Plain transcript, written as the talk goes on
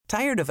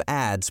Tired of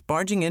ads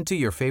barging into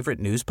your favorite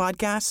news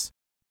podcasts?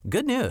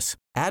 Good news.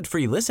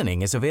 Ad-free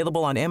listening is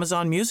available on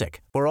Amazon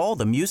Music for all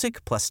the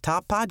music plus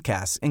top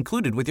podcasts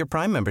included with your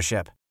Prime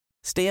membership.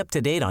 Stay up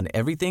to date on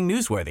everything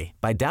newsworthy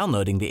by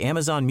downloading the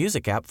Amazon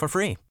Music app for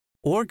free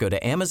or go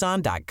to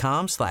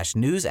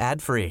amazon.com/news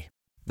ad free.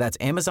 That's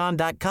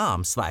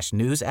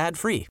amazon.com/news ad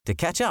free to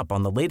catch up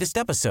on the latest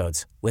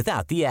episodes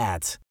without the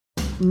ads.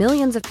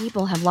 Millions of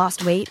people have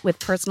lost weight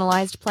with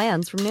personalized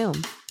plans from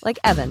Noom. Like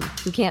Evan,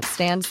 who can't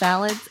stand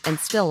salads and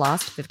still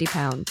lost 50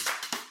 pounds.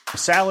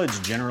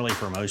 Salads generally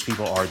for most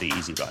people are the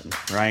easy button,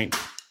 right?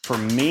 For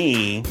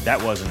me,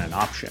 that wasn't an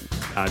option.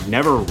 I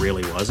never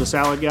really was a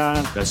salad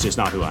guy. That's just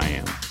not who I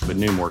am. But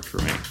Noom worked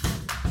for me.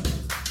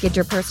 Get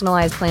your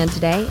personalized plan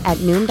today at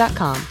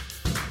Noom.com.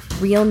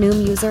 Real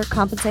Noom user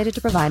compensated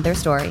to provide their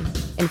story.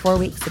 In 4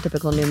 weeks, the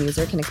typical Noom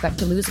user can expect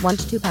to lose 1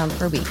 to 2 pounds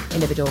per week.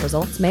 Individual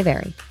results may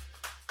vary.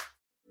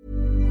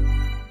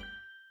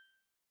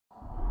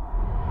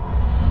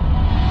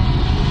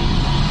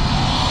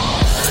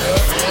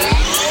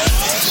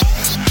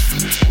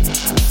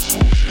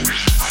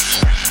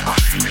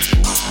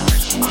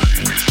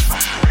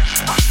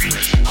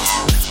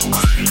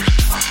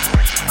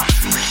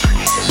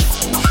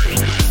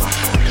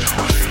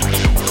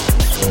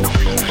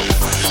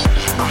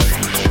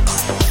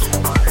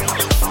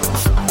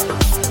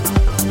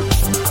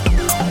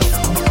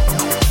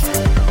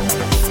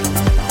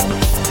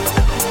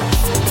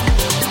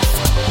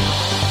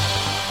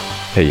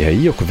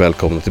 Hej och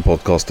välkomna till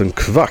podcasten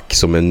Kvack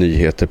som är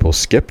nyheter på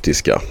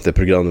Skeptiska. Det är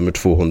program nummer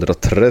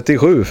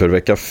 237 för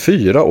vecka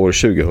 4 år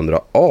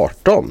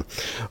 2018.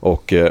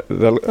 Och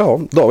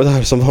David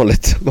här som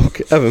vanligt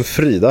och även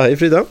Frida. Hej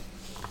Frida.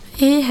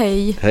 Hej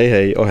hej.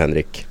 Hej och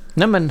Henrik.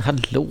 Nej men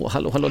hallå.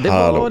 Det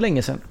var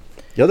länge sedan.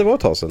 Ja, det var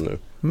ett tag sedan nu.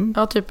 Mm.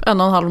 Ja, typ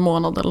 1,5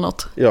 månad eller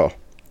något. Ja,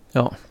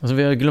 alltså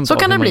vi har glömt. Så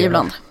kan det bli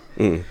ibland.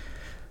 Mm.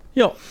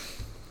 Ja.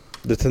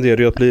 Det tenderar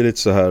ju att bli lite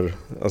så här.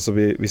 Alltså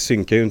vi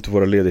synkar ju inte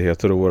våra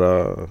ledigheter och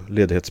våra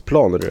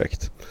ledighetsplaner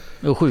direkt.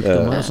 Och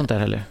sjukdomar och sånt där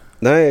heller.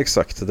 Nej,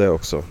 exakt, det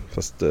också.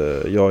 Fast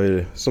jag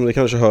är, som det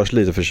kanske hörs,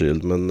 lite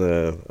förkyld. Men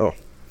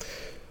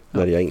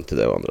när jag inte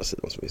det å andra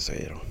sidan som vi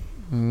säger då.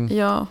 Mm.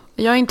 Ja,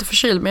 jag är inte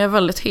förkyld men jag är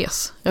väldigt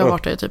hes. Jag har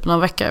varit där i typ någon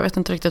vecka, jag vet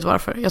inte riktigt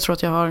varför. Jag tror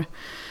att jag har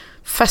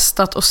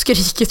festat och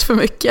skrikit för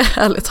mycket,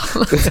 ärligt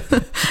talat.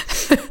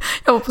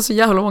 Jag var på så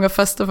jävla många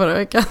fester förra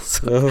veckan.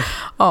 Så,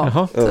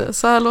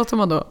 så här låter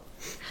man då.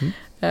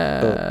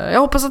 Jag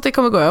hoppas att det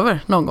kommer gå över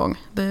någon gång.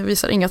 Det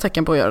visar inga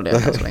tecken på att göra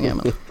det så länge.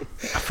 Men.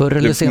 Förr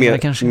eller senare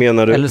kanske.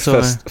 Menar du eller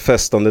så...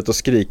 festandet och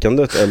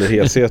skrikandet eller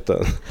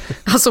hesheten?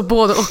 Alltså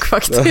både och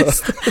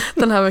faktiskt.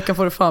 Den här veckan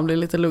får det fan bli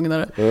lite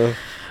lugnare.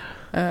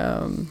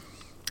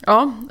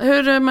 Hur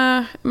är det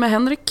med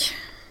Henrik?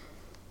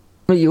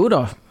 Jo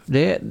då,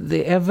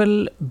 det är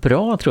väl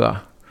bra tror jag.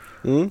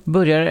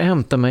 Börjar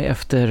hämta mig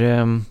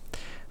efter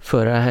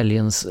förra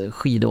helgens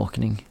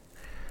skidåkning.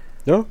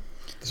 Ja,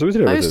 det såg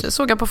trevligt ut. Ja, just det.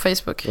 Såg jag på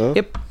Facebook. Ja.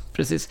 Yep,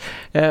 precis.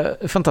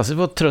 Fantastiskt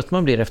vad trött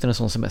man blir efter en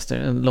sån semester.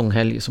 En lång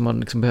helg som man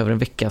liksom behöver en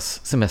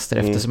veckas semester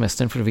efter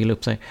semestern för att vila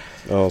upp sig.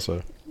 Ja, så är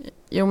det.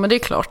 Jo, men det är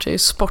klart. Det är ju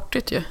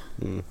sportigt ju.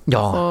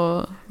 Ja.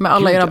 Och med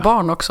alla era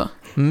barn också.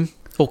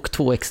 Och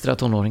 2 extra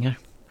tonåringar.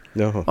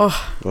 Jaha.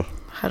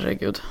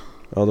 Herregud.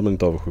 Ja, de är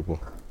inte avundsjuka på.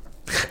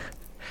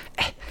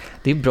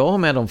 Det är bra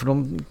med dem för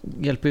de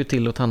hjälper ju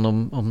till att ta hand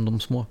om de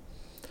små.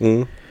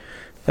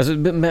 Alltså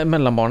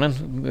mellanbarnen,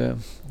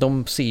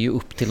 de ser ju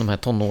upp till de här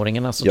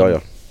tonåringarna så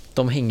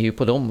de hänger ju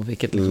på dem,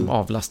 vilket liksom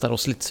avlastar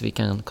oss lite så vi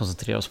kan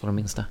koncentrera oss på de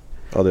minsta.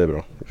 Ja, det är bra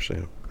i och för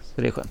sig.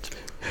 Så det är skönt.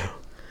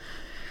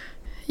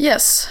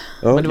 Yes.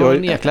 Ja, men det var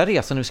en jäkla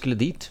resa när vi skulle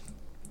dit.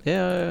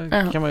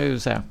 Det kan man ju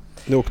säga.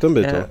 Ni åkte en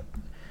bit då?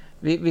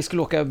 Vi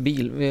skulle åka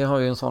bil. Vi har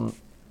ju en sån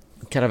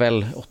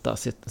Caravelle 8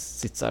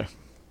 sitsar.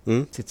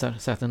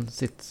 Säten.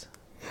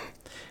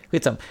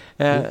 Skitsam.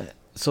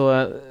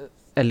 Så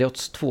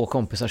Elliots 2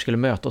 kompisar skulle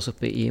möta oss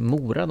uppe i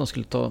Mora. De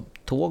skulle ta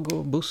tåg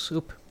och buss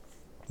upp.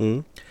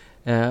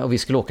 Och vi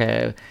skulle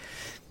åka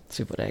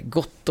så var det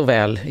gott och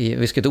väl.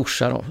 Vi skulle till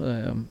Orsa då.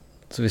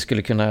 Så vi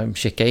skulle kunna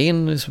checka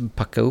in,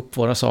 packa upp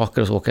våra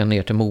saker och så åka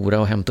ner till Mora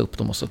och hämta upp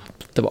dem och så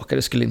tillbaka.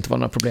 Det skulle inte vara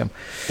några problem.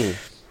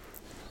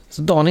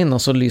 Så dagen innan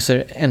så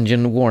lyser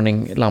engine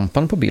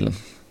warning-lampan på bilen.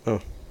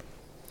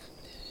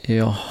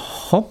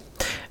 Jaha.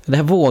 Det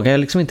här vågar jag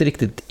liksom inte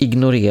riktigt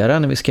ignorera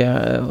när vi ska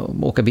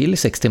åka bil i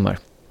 6 timmar.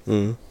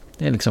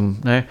 Det är liksom,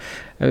 nej,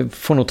 jag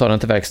får nog ta den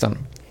till verkstaden.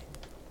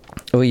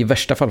 Och i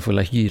värsta fall får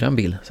jag hyra en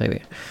bil, säger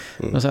vi.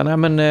 Men så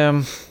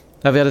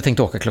här, vi hade tänkt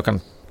åka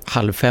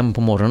 4:30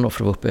 på morgonen då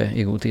för att vara uppe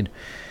i god tid.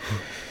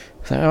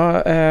 Så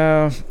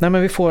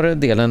men vi får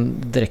delen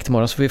direkt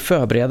imorgon så vi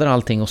förbereder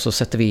allting och så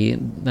sätter vi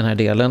den här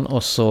delen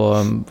och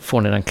så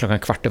får ni den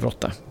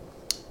 7:15.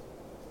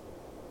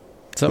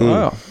 Så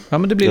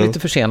men det blir lite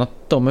försenat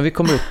då, men vi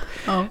kommer upp.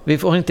 Vi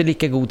får inte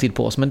lika god tid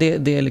på oss, men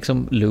det är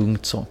liksom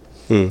lugnt så.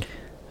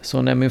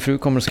 Så när min fru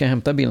kommer och ska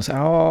hämta bilen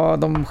så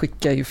de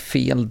skickar ju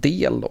fel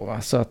del då,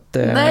 så att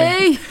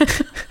nej.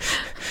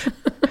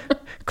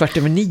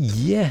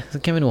 8:15 så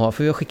kan vi nog ha,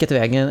 för vi har skickat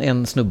iväg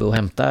en snubbe och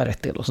hämta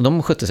rätt del. Så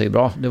de skötte sig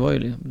bra. Det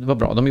var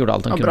bra, de gjorde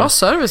allt de kunde. Bra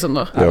service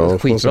ändå. Ja,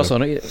 skitbra.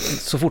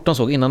 Så fort de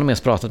såg, innan de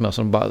ens pratat med oss,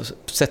 så de bara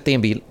sätta i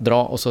en bil,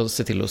 dra och så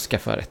se till att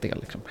skaffa rätt del.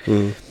 Liksom.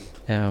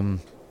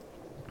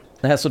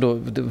 Det här så då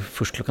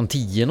först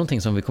 10:00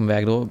 någonting som vi kom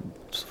iväg då,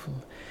 så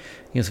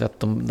insåg att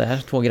de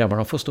här 2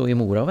 grabbarna får stå i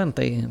Mora och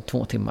vänta i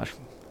 2 timmar.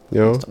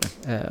 Ja.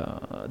 Det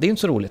är ju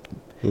inte så roligt.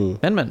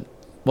 Men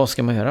vad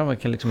ska man göra? Man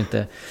kan liksom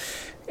inte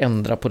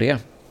ändra på det.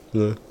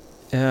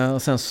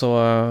 Och sen så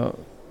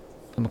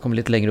man kommer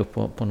lite längre upp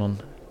på någon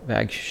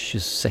väg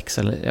 26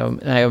 eller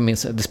jag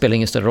minns, det spelar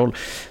ingen större roll.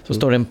 Så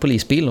står det en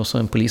polisbil och så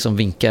en polis som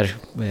vinkar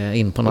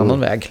in på en annan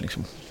väg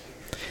liksom.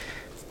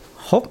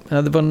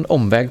 Det var en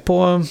omväg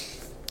på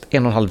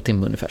 1,5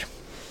 timme ungefär.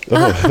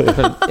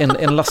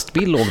 En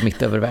lastbil låg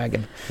mitt över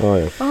vägen.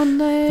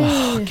 Nej.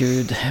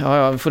 Gud.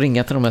 Jag får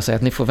ringa till dem och säga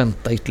att ni får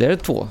vänta ytterligare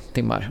 2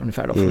 timmar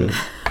ungefär då.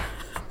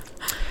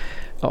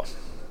 Ja,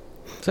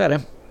 så är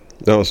det.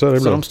 Ja, så är det.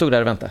 Så de stod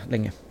där och väntade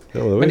länge.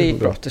 Ja, men det gick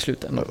bra till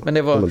slut ändå. Men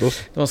det var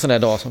en sån där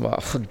dag som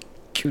var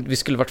gud, vi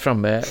skulle varit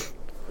framme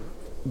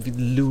vid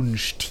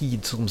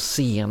lunchtid som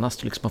senast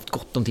och liksom haft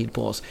gott om tid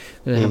på oss.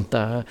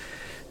 Hämta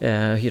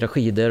hyra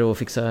skidor och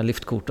fixa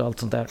liftkort och allt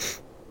sånt där.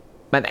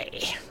 Men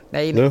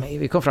nej,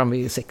 vi kom fram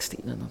vid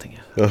 6-tiden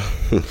någonting.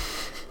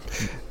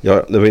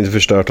 Ja, det var inte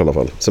förstört i alla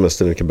fall.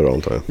 Semestern är mycket bra,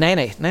 antar jag.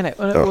 Nej.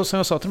 Och som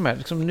jag sa till de här,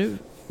 liksom,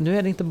 nu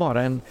är det inte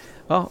bara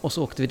och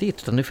så åkte vi dit,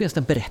 utan nu finns det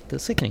en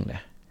berättelse kring det.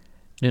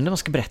 Nu när man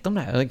ska berätta om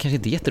det här, det kanske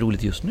inte är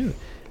jätteroligt just nu,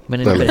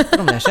 men när ni berättar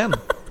om det här sen,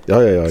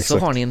 exakt. så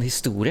har ni en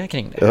historia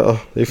kring det. Ja,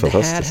 det är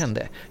fantastiskt. Det här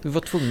hände. Vi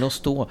var tvungna att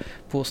stå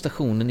på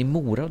stationen i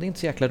Mora och det är inte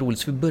så jäkla roligt,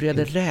 så vi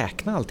började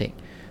räkna allting.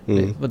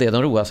 Det var det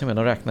de roade sig med.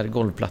 De räknade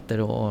golvplattor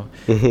och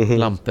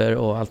lampor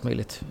och allt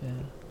möjligt.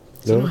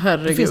 Så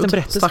herregud, det finns en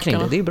berättelse kring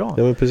det, det är bra.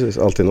 Ja, men precis,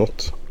 alltid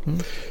något.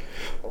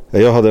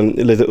 Jag hade en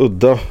lite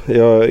udda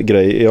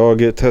grej.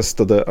 Jag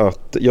testade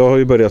att jag har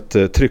ju börjat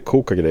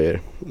tryckkoka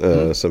grejer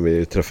som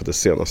vi träffades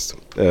senast.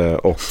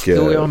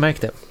 Jag har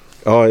märkt det.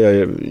 Ja,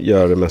 jag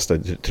gör det mesta i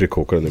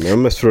tryckkokaren nu. Men jag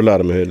är mest för att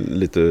lära mig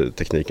lite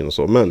tekniken och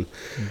så. Men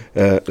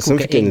sen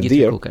fick jag en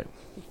idé.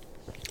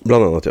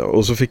 Bland annat, ja.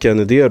 Och så fick jag en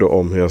idé då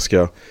om hur jag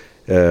ska...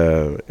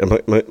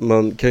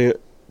 man kan ju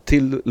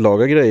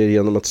tillaga grejer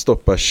genom att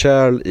stoppa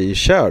kärl i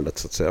kärlet,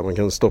 så att säga. Man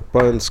kan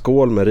stoppa en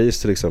skål med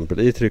ris till exempel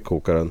i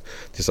tryckkokaren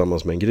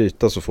tillsammans med en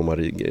gryta, så får man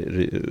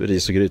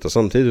ris och gryta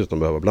samtidigt utan att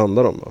behöva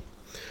blanda dem.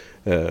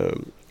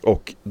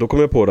 Och då kom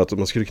jag på att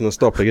man skulle kunna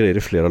stapla grejer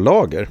i flera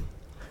lager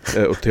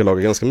och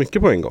tillaga ganska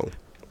mycket på en gång.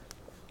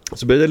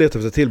 Så började jag leta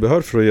efter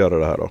tillbehör för att göra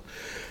det här då.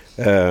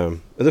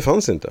 Det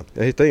fanns inte.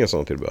 Jag hittade inga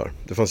sådana tillbehör.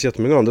 Det fanns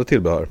jättemånga andra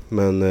tillbehör,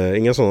 men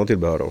inga sådana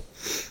tillbehör då.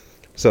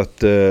 Så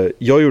att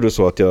jag gjorde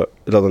så att jag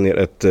laddade ner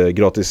ett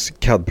gratis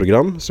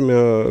CAD-program som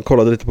jag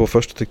kollade lite på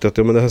först och tyckte att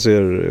men det här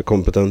ser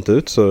kompetent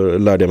ut, så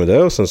lärde jag mig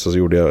det och sen så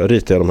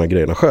ritade jag de här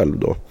grejerna själv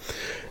då.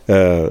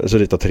 Så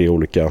ritade 3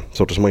 olika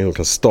sorter som man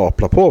kan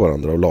stapla på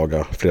varandra och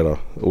laga flera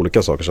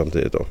olika saker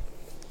samtidigt då.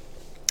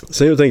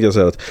 Sen tänkte jag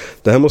säga att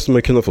det här måste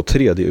man kunna få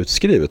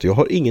 3D-utskrivet. Jag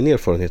har ingen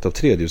erfarenhet av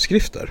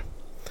 3D-utskrifter.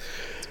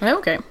 Ja,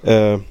 okej.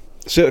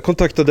 Så jag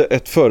kontaktade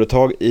ett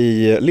företag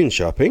i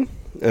Linköping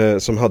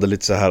som hade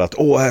lite så här att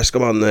här ska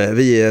man,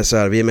 vi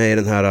är med i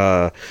den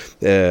här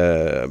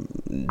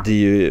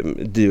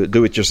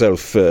do it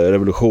yourself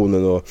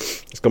revolutionen, och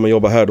ska man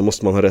jobba här då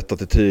måste man ha rätt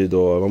attityd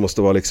och man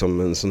måste vara liksom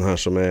en sån här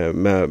som är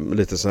med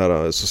lite så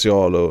här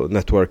social och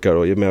networkar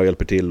och är med och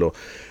hjälper till och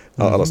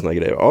alla såna här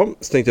grejer. Ja,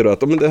 så tänkte jag då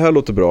att men det här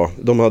låter bra.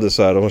 De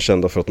var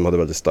kända för att de hade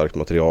väldigt starkt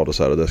material och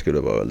så här, och det skulle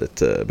vara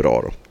väldigt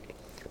bra då.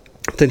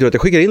 Tänkte att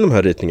jag skickar in de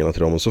här ritningarna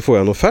till dem och så får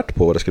jag en offert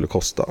på vad det skulle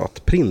kosta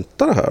att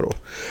printa det här då.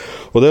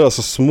 Och det är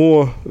alltså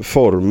små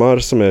formar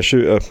som är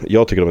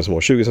jag tycker de är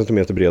små, 20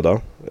 cm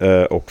breda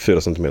och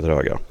 4 cm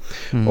höga.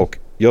 Och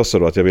jag sa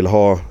då att jag vill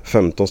ha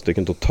 15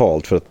 stycken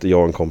totalt, för att jag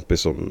och en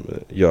kompis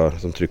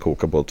som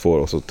tryckkokar båda två,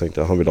 och så tänkte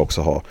jag att han ville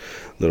också ha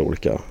några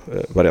olika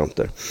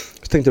varianter.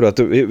 Så tänkte jag att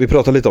vi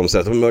pratade lite om så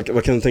här,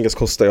 vad kan det tänkas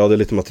kosta? Ja, det är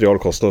lite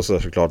materialkostnader och så där,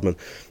 såklart, men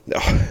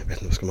ja, jag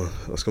vet inte,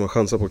 vad ska man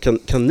chansa på?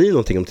 Kan ni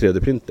någonting om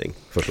 3D-printing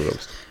först och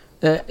främst?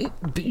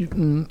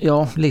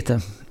 Ja,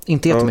 lite.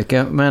 Inte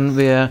jättemycket, men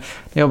jag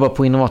jobbade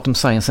på Innovatum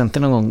Science Center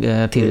någon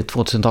gång tidigt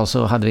 2000-tal,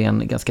 så hade vi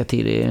en ganska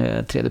tidig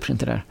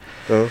 3D-printer där.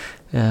 Ja.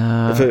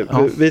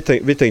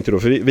 Vi tänkte då,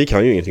 för vi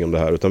kan ju ingenting om det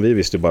här, utan vi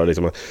visste ju bara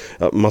liksom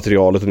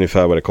materialet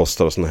ungefär vad det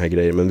kostar och såna här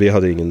grejer, men vi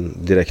hade ingen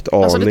direkt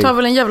aning. Alltså det tar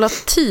väl en jävla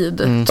tid,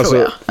 tror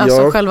jag.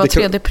 Alltså själva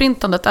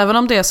 3D-printandet, även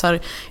om det är så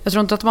här, jag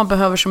tror inte att man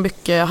behöver så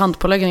mycket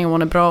handpåläggning om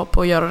man är bra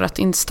på att göra rätt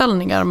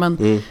inställningar,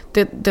 men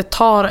det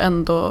tar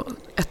ändå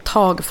ett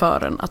tag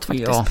för en att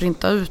faktiskt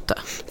printa ut det.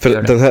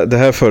 För det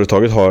här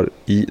företaget har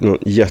någon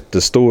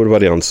jättestor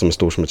variant som är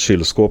stor som ett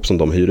kylskåp som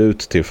de hyr ut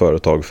till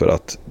företag för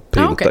att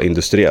printa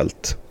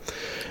industriellt.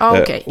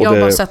 Okej. Jag har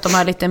bara sett de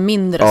här lite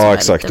mindre som är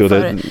exakt, lite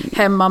för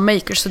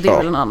hemmamakers, så det är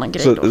väl en annan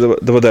grej då.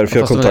 Det var därför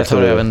jag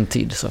kontaktade. Det tar även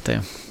tid, så att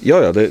det...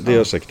 Ja, det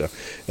gör säkert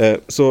det.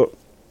 Så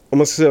om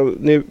man ska säga,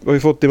 ni har ju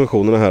fått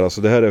dimensionerna här.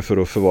 Alltså det här är för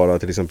att förvara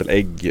till exempel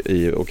ägg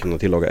och kunna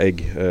tillaga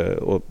ägg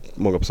och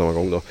många på samma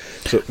gång då.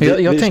 Så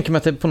jag tänker mig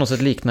att det på något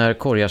sätt liknar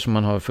korgar som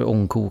man har för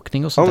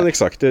ångkokning och sånt. Ja, men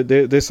exakt.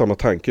 Det är samma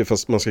tanke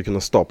fast man ska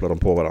kunna stapla dem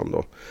på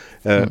varandra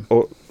då.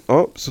 Och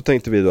ja, så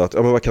tänkte vi då att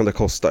men vad kan det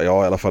kosta?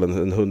 Ja, i alla fall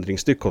en 100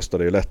 styck kostar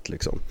det ju lätt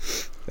liksom.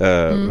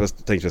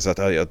 Fast tänkte vi så att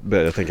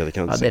jag tänker att det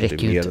kan det räcker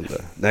bli mer än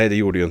det. Nej, det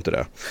gjorde ju inte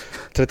det.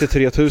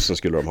 33 000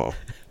 skulle de ha.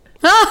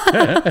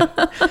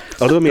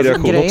 Ja, det var min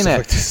reaktion också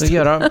faktiskt. Att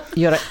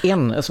göra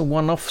en, alltså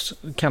one-offs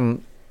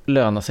kan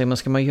löna sig, men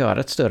ska man göra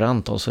ett större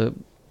antal så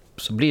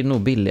blir det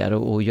nog billigare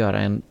att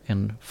göra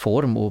en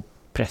form och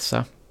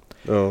pressa.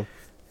 Ja.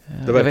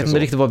 Jag vet inte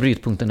riktigt var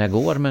brytpunkten där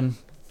går, men...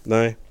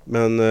 Nej,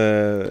 men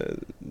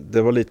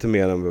det var lite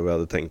mer än vad vi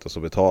hade tänkt oss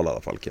att betala i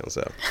alla fall, kan jag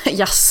säga.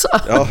 Jaså?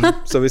 Ja,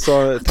 så vi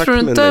sa tack. Tror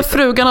du inte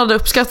frugan hade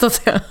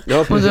uppskattat det?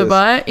 Ja, och du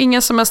bara,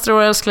 ingen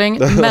semesterår älskling,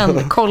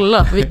 men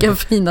kolla vilka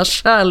fina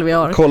kärl vi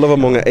har. Kolla vad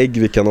många ägg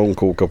vi kan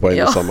ångkoka på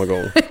en och samma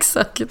gång.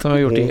 Exakt. Som har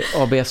gjort i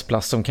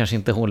ABS-plast som kanske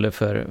inte håller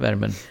för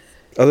värmen.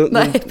 Ja,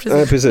 nej,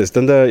 precis.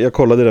 Den där, jag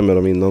kollade det med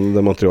dem innan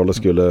det materialet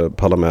skulle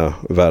palla med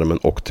värmen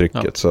och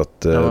trycket. Ja. Så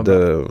att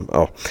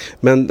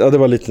Men det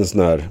var lite en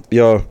sån här...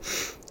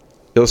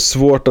 Jag har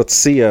svårt att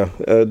se.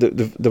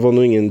 Det var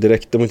nog ingen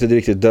direkt... Det var inte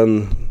riktigt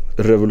den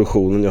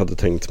revolutionen jag hade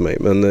tänkt mig.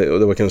 Men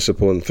det var kanske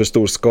på en för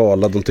stor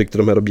skala. De tyckte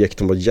de här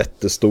objekten var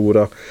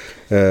jättestora.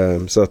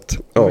 Så att...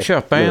 Ja,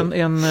 köpa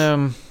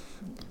en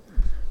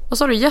vad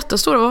sa du,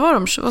 jättestora? Vad var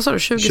de? Vad sa du,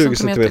 20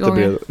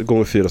 cm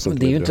gånger 4 cm?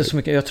 Det är ju inte så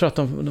mycket. Jag tror att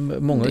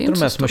många av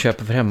de här som man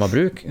köper för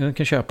hemmabruk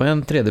kan köpa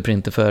en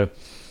 3D-printer för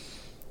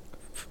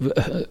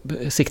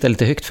sikta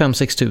lite högt,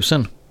 5-6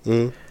 tusen.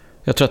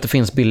 Jag tror att det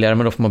finns billigare,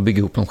 men då får man bygga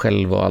ihop dem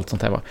själv och allt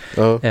sånt här, va?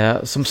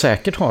 Ja. Som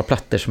säkert har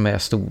plattor som är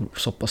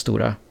så pass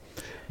stora.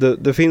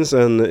 Det finns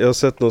jag har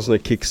sett någon sån här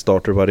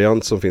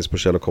Kickstarter-variant som finns på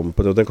Kjell &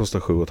 Company och den kostar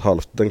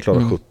 7,5. Den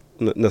klarar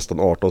nästan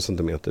 18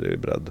 cm i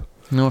bredd.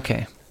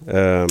 Okej.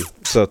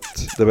 Så att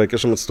det verkar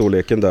som att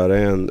storleken där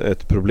är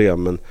ett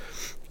problem, men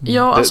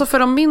ja, alltså för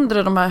de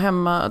mindre, de här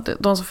hemma,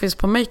 de som finns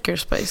på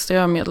Makerspace, där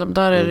jag är medlem,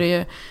 där är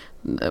det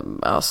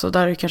alltså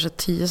där är det kanske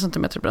 10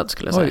 cm bredd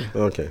skulle jag säga.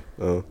 Okej.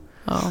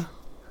 Ja.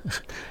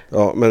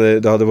 Ja,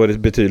 men det hade varit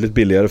betydligt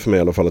billigare för mig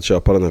i alla fall att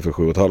köpa den här för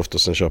 7,5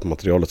 och sen köpa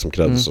materialet som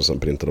krävdes och sen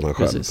printa de här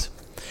själv. Precis.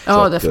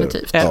 Ja,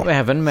 definitivt.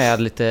 Även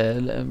med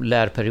lite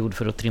lärperiod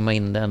för att trimma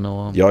in den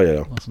och,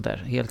 och sånt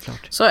där, helt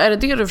klart. Så är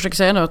det du försöker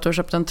säga nu, att du har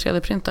köpt en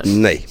 3D-printer?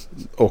 Nej,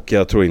 och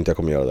jag tror inte jag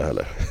kommer göra det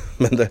heller.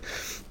 Men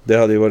det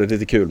hade ju varit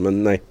lite kul,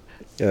 men nej.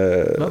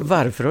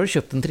 Varför har du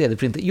köpt en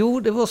 3D-printer? Jo,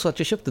 det var så att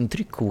jag köpte en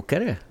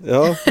tryckkokare.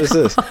 Ja,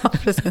 precis.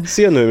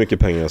 Se nu hur mycket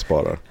pengar jag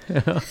sparar.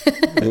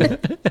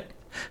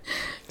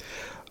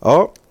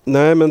 Ja,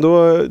 nej, men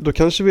då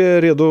kanske vi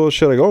är redo att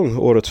köra igång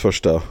årets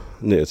första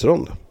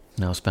nyhetsrond.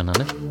 Ja,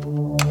 spännande.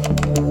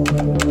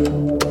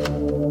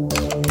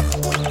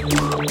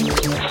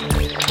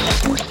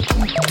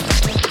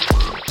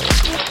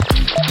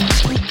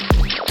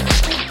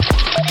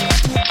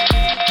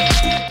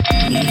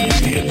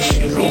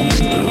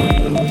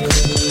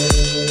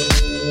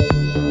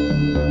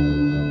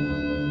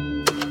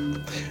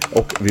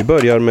 Och vi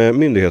börjar med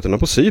myndigheterna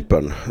på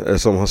Cypern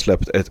som har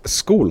släppt ett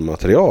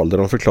skolmaterial där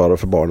de förklarar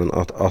för barnen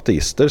att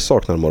ateister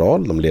saknar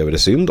moral, de lever i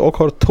synd och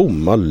har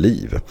tomma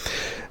liv.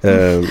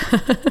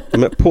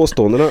 De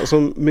påståendena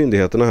som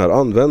myndigheterna här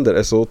använder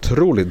är så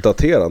otroligt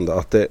daterande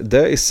att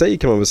det i sig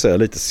kan man väl säga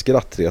lite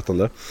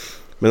skrattretande.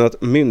 Men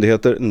att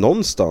myndigheter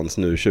någonstans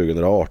nu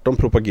 2018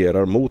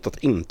 propagerar mot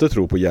att inte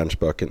tro på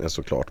hjärnspöken är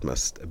såklart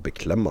mest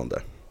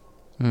beklämmande.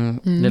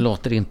 Det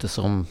låter inte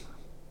som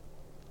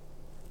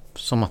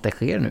att det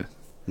sker nu.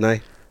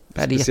 Nej,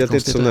 speciellt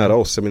inte så nära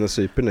oss. Jag menar,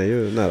 Cypern är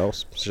ju nära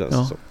oss, känns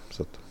det som.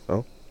 Så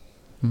att,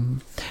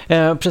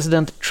 ja.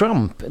 President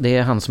Trump, det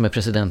är han som är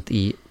president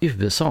i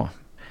USA.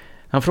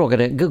 Han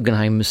frågade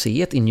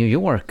Guggenheim-museet i New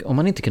York om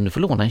man inte kunde få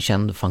låna en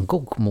känd van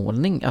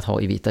Gogh-målning att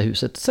ha i Vita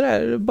huset. Så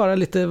där, bara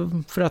lite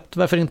för att,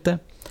 varför inte?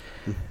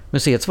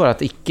 Museet svarade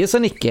att icke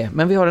sen icke,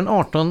 men vi har en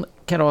 18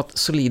 karat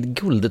solid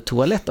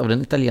guldtoalett av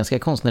den italienska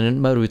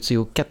konstnären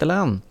Maurizio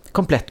Cattelan,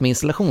 komplett med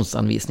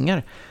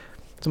installationsanvisningar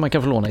som man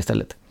kan få låna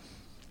istället.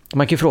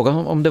 Man kan ju fråga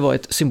om det var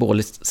ett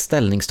symboliskt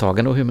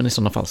ställningstagande och hur man i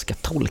sådana fall ska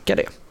tolka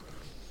det.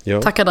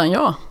 Ja. Tackar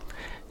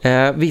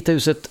den Vita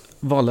huset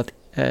valde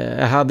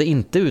att hade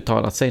inte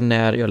uttalat sig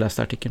när jag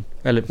läste artikeln.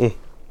 Eller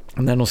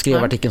när de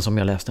skrev artikeln som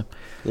jag läste.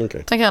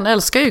 Okay. Tänk, han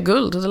älskar ju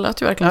guld. Det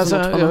lät ju verkligen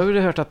alltså, som jag har ju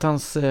hört att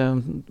hans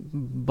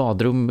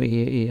badrum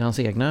i hans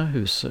egna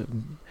hus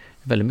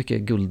väldigt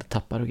mycket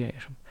guldtappar och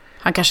grejer.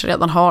 Han kanske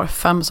redan har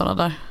 5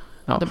 sådana där.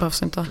 Ja, det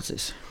behövs inte.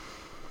 Precis.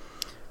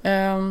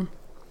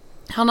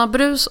 Hanna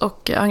Brus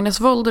och Agnes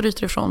Wold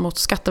ryter ifrån mot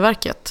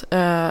Skatteverket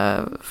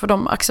för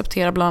de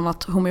accepterar bland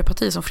annat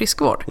homeopati som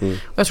friskvård.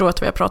 Och jag tror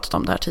att vi har pratat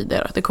om det här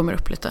tidigare. Det kommer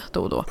upp lite då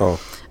och då.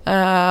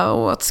 Ja.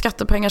 Och att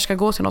skattepengar ska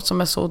gå till något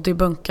som är så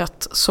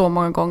debunkat så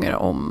många gånger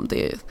om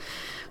det.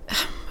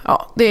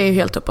 Ja, det är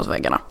helt uppåt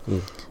väggarna.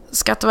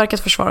 Skatteverket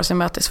försvarar sig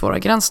med att det är svåra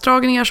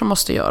gränsdragningar som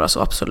måste göras,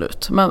 och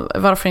absolut. Men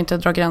varför inte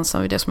dra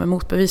gränsen vid det som är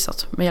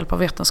motbevisat med hjälp av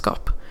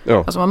vetenskap? Ja.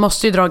 Alltså man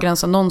måste ju dra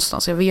gränsen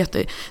någonstans. Jag vet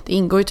det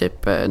ingår ju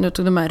typ, nu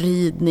tog de med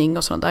ridning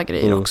och sådana där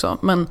grejer också.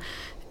 Men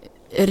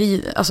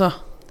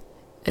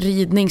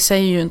ridning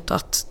säger ju inte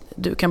att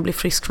du kan bli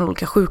frisk från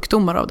olika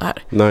sjukdomar av det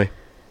här. Nej.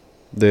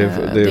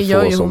 Det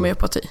gör ju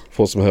homeopati.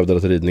 Få som hävdar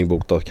att ridning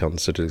botar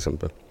cancer till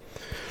exempel.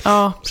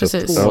 Ja,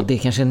 precis. Att, det är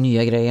kanske den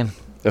nya grejen.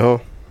 Ja.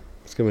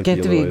 Kan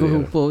inte vi gå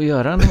ihop och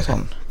göra någon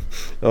sån?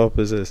 Ja,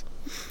 precis.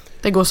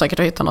 Det går säkert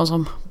att hitta någon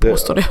som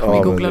påstår det.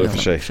 Ja, men det för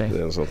sig. Det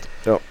är en sånt.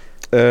 Ja.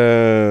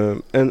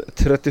 En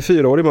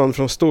 34-årig man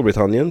från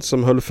Storbritannien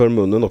som höll för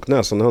munnen och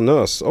näsan när han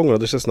nös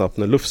ångrade sig snabbt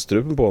när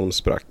luftstrupen på honom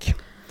sprack.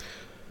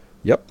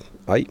 Ja,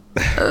 aj.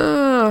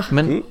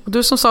 Men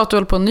du som sa att du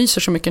höll på och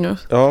nyser så mycket nu.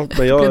 Ja, men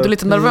blev du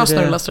lite nervös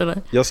när du läste det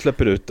där? Jag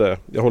släpper ut det.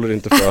 Jag håller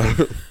inte för.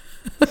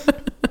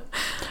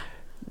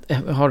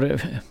 Har du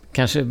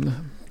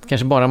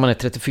kanske bara man är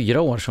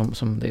 34 år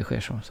som det sker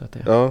så att det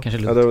kanske är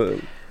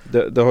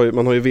lugnt.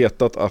 Man har ju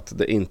vetat att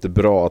det inte är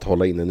bra att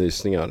hålla inne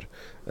nysningar.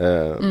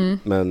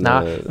 Men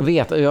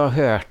jag har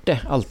hört det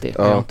alltid.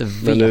 Jag har inte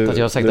vetat att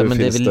jag har sagt det, men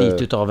det är väl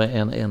lite utav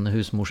en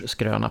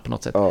husmorsskröna på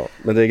något sätt. Ja,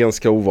 men det är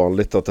ganska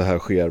ovanligt att det här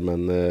sker,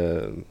 men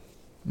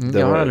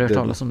jag har aldrig hört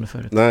talas om det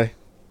förut. Nej,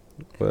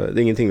 det är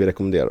ingenting vi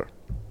rekommenderar.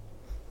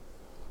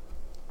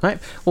 Nej,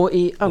 och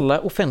i alla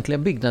offentliga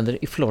byggnader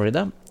i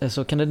Florida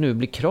så kan det nu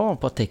bli krav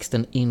på att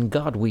texten In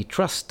God We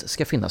Trust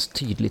ska finnas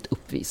tydligt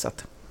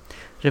uppvisat.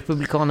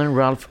 Republikanen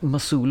Ralph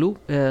Masulu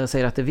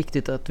säger att det är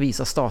viktigt att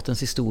visa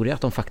statens historia,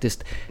 att de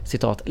faktiskt,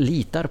 citat,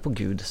 litar på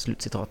Gud,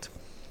 slutcitat.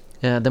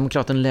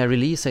 Demokraten Larry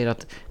Lee säger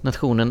att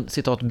nationen,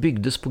 citat,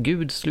 byggdes på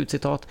Gud,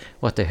 slutcitat,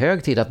 och att det är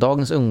hög tid att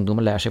dagens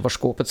ungdomar lär sig var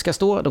skåpet ska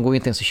stå. De går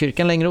inte ens i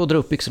kyrkan längre och drar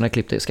upp byxorna,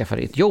 klippte och skaffar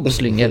ett jobb,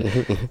 slyngel.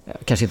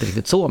 Kanske inte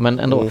riktigt så, men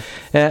ändå.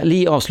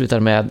 Lee avslutar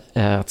med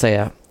att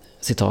säga,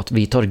 citat,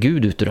 vi tar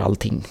Gud ut ur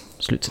allting,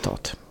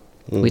 slutcitat.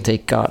 We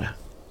take God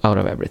out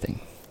of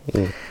everything.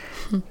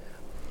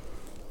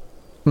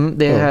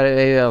 Det här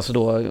är ju alltså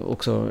då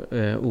också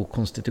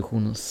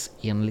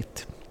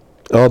okonstitutionsenligt.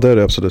 Ja, det är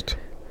det absolut.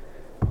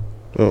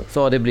 Ja.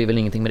 Så det blir väl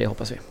ingenting med det,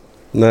 hoppas vi.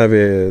 Nej,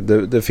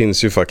 det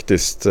finns ju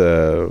faktiskt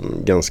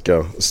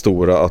ganska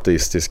stora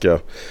ateistiska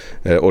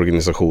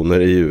organisationer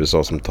i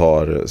USA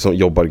som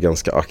jobbar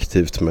ganska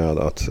aktivt med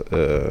att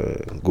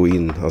gå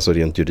in, alltså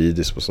rent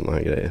juridiskt på sådana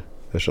här grejer.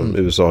 Eftersom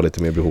USA har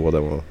lite mer behov av det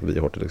än vad vi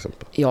har till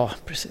exempel. Ja,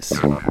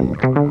 precis.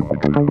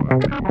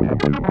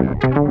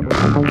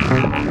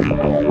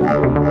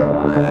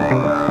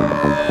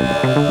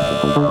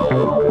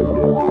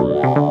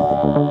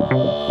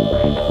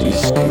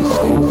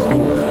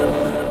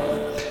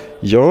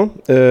 Ja,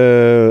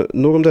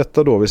 nog om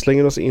detta då. Vi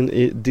slänger oss in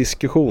i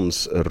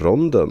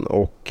diskussionsronden.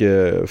 Och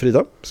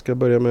Frida ska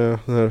börja med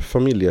den här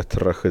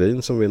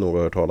familjetragedin som vi nog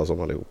har hört talas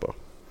om allihopa.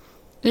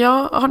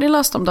 Ja, har ni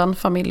läst om den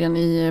familjen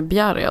i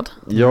Bjärred?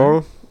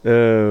 Ja,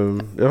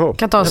 jaha.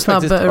 Kan ta en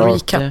snabb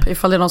recap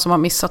ifall det är någon som har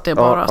missat det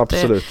bara. Ja,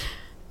 absolut.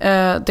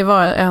 Det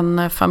var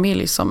en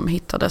familj som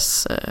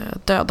hittades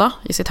döda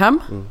i sitt hem.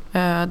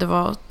 Det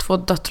var 2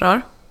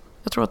 döttrar.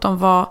 Jag tror att de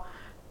var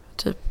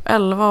typ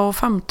 11 och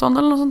 15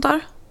 eller något sånt där.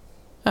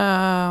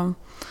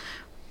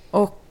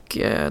 Och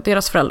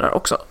deras föräldrar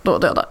också då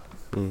döda.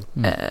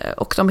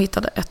 Och de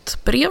hittade ett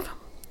brev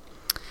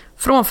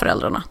från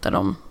föräldrarna där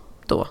de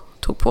då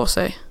tog på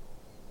sig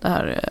det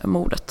här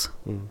mordet.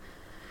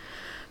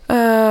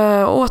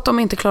 Och att de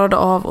inte klarade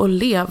av att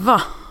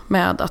leva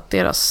med att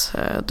deras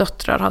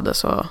döttrar hade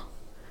så...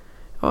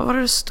 Vad var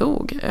det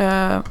stod?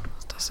 Jag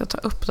ska ta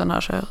upp den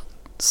här så jag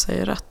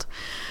säger rätt.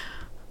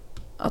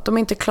 Att de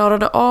inte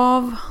klarade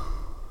av...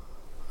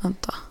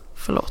 Vänta,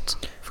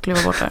 förlåt. Får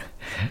kliva bort där.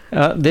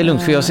 Ja, det är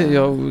lugnt för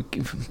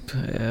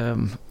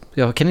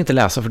jag kan inte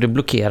läsa för det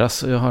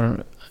blockeras. Jag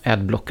har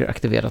adblocker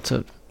aktiverat så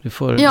du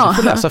får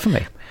läsa för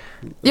mig.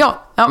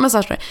 Ja, men så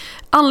här står det.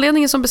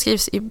 Anledningen som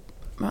beskrivs i...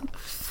 Men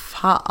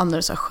fan, nu är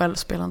det så här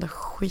självspelande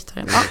skit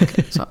här inne.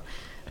 Okay, så.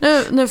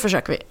 Nu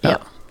försöker vi igen.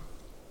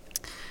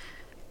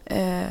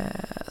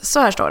 Så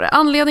här står det.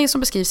 Anledningen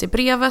som beskrivs i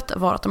brevet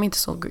var att de inte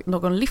såg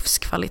någon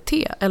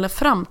livskvalitet eller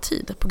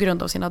framtid på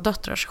grund av sina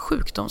döttrars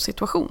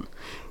sjukdomssituation.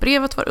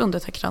 Brevet var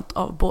undertecknat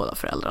av båda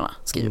föräldrarna,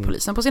 skriver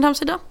polisen på sin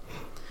hemsida.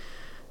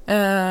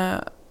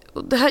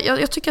 Det här,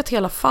 jag tycker att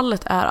hela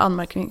fallet är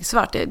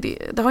anmärkningsvärt.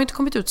 Det har inte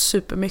kommit ut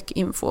supermycket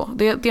info.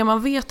 Det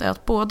man vet är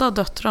att båda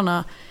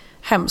döttrarna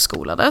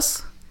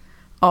hemskolades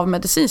av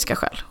medicinska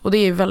skäl. Och det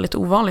är väldigt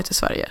ovanligt i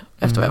Sverige,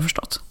 efter vad jag har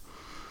förstått.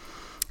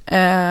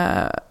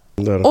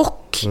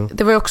 Och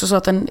det var ju också så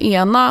att den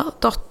ena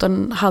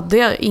dottern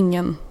hade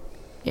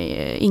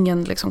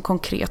ingen liksom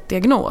konkret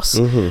diagnos.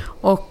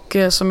 Och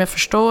som jag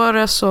förstår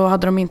det så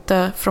hade de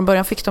inte, från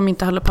början fick de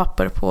inte heller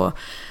papper på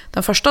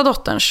den första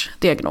dotterns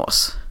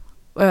diagnos.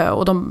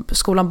 Och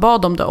skolan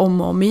bad om det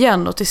om och om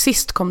igen, och till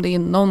sist kom det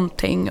in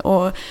någonting.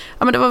 Och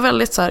ja, men det var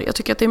väldigt så här, jag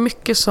tycker att det är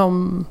mycket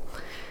som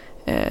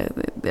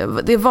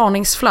det är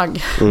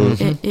varningsflagg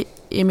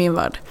i min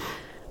värld.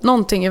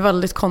 Någonting är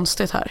väldigt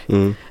konstigt här.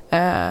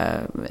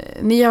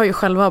 Ni har ju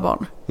själva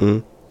barn.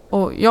 Mm.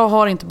 Och jag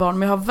har inte barn,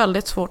 men jag har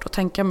väldigt svårt att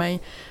tänka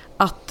mig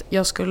att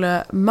jag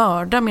skulle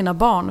mörda mina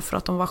barn för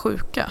att de var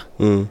sjuka.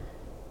 Mm.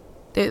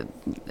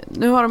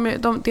 Nu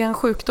har den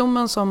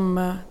sjukdomen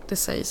som det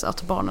sägs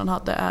att barnen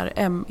hade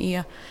är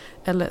ME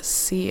eller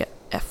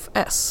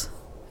CFS,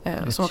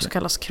 som också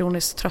kallas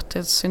kroniskt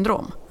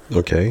trötthetssyndrom.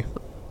 Okej.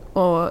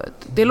 Och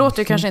det låter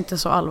ju kanske inte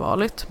så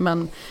allvarligt,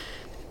 men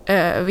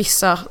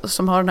vissa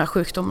som har den här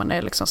sjukdomen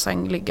är liksom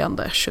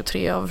sängliggande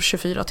 23 av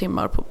 24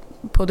 timmar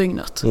på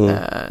dygnet.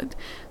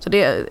 Så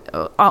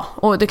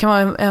och det kan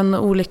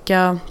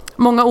vara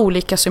många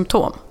olika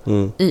symptom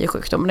i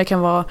sjukdomen. Det kan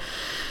vara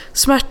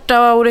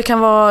smärta och det kan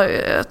vara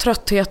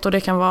trötthet och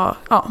det kan vara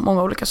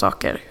många olika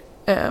saker.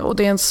 Och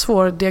det är en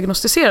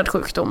svårdiagnostiserad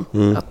sjukdom.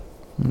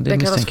 Det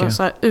kallas för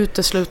så här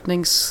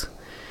uteslutnings...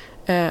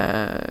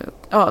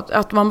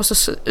 att man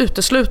måste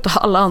utesluta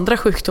alla andra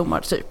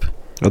sjukdomar typ.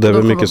 Ja, det är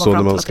väl mycket så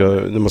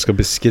när man ska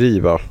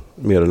beskriva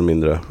mer eller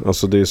mindre.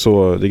 Alltså det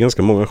är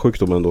ganska många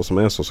sjukdomar ändå som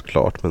är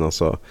såklart, men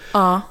alltså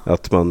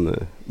att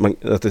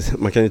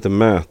man kan inte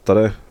mäta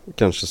det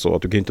kanske så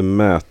att du kan inte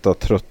mäta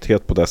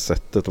trötthet på det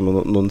sättet. Om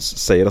någon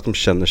säger att de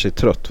känner sig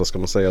trött, vad ska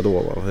man säga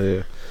då?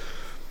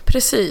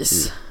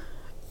 Precis.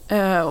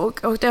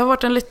 Och det har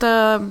varit en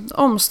lite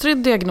omstridd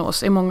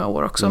diagnos i många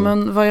år också,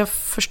 men vad jag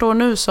förstår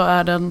nu så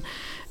är den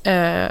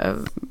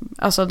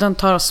alltså den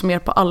tas mer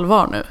på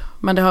allvar nu,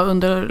 men det har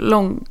under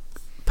lång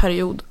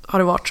period har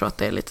det varit så att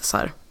det är lite så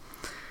här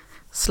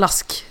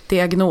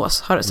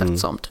slaskdiagnos har det sett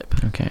som typ.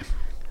 Okay.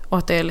 Och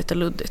att det är lite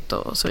luddigt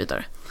och så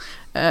vidare.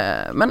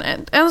 Men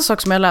en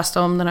sak som jag läste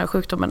om den här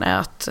sjukdomen är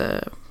att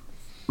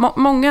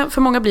för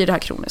många blir det här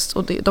kroniskt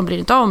och de blir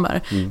inte av med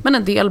det, men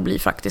en del blir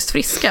faktiskt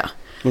friska.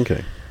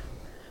 Okej.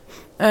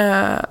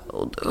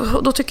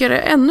 Och då tycker jag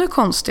det är ännu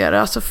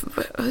konstigare. Alltså,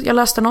 jag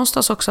läste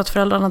någonstans också att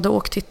föräldrarna hade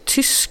åkt till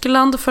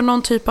Tyskland för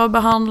någon typ av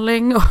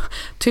behandling. Och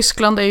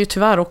Tyskland är ju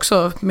tyvärr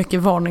också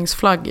mycket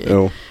varningsflagg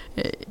i.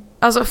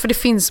 Alltså, för det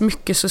finns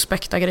mycket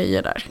suspekta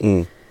grejer där.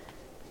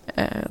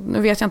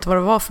 Nu vet jag inte vad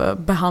det var för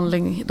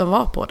behandling de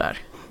var på där.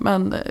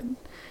 Men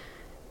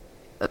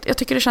jag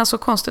tycker det känns så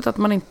konstigt att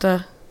man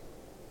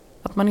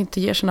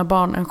inte ger sina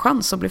barn en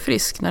chans att bli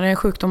frisk när det är en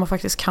sjukdom man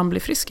faktiskt kan bli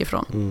frisk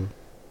ifrån.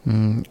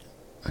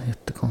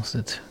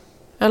 Jättekonstigt.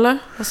 Eller?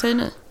 Vad säger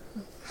ni?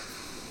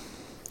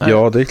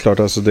 Ja, det är klart.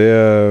 Alltså det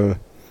är...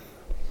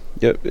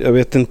 Jag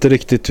vet inte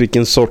riktigt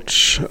vilken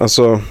sorts...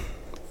 Alltså...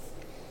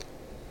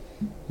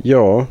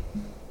 Ja...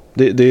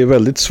 Det är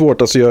väldigt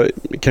svårt. Alltså jag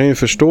kan ju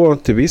förstå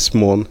till viss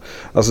mån.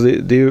 Alltså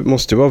det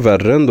måste ju vara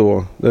värre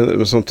ändå.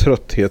 Som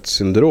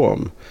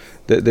trötthetssyndrom.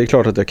 Det är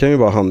klart att det kan ju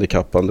vara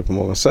handikappande på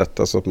många sätt.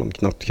 Alltså att man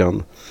knappt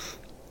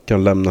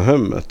kan lämna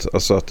hemmet.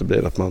 Alltså att det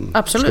blir att man...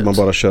 Absolut. Ska man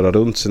bara köra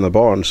runt sina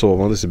barn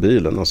sovandes i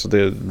bilen. Alltså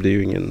det blir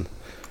ju ingen...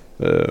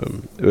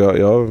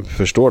 Jag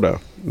förstår det.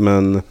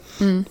 Men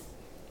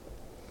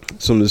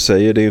som du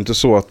säger, det är ju inte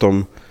så att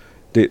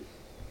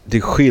det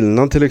är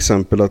skillnad till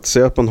exempel att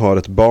säga att man har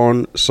ett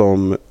barn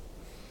som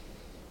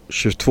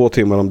 22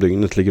 timmar om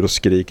dygnet ligger och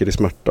skriker i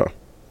smärta.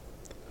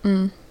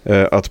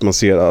 Att man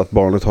ser att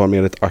barnet har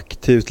mer ett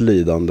aktivt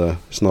lidande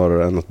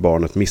snarare än att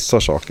barnet missar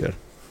saker.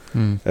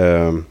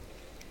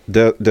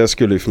 Det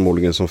skulle ju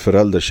förmodligen som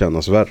förälder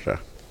kännas värre.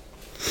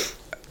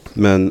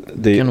 Men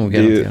det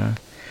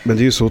är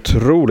ju så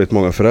otroligt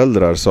många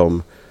föräldrar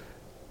som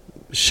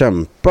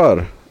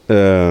kämpar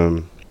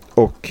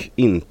och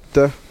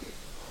inte...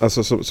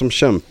 Alltså som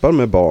kämpar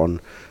med barn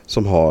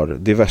som har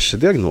diverse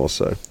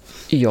diagnoser.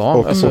 Ja,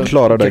 och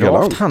klarar det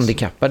gravt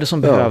handikappade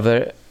som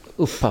behöver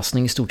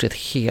upppassning i stort sett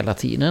hela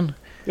tiden.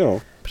 Ja,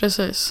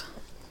 precis.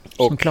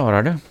 Som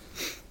klarar det.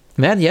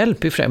 Med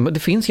hjälp, det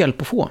finns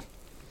hjälp att få.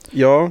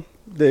 Ja,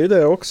 det är ju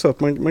det också. Att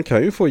man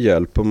kan ju få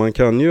hjälp och man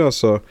kan ju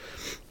alltså...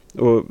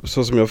 Och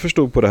så som jag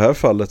förstod på det här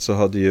fallet så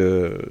hade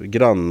ju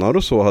grannar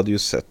och så hade ju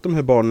sett de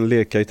här barnen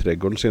leka i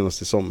trädgården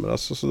senast i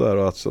somras och sådär,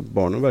 och alltså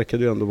barnen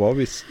verkade ju ändå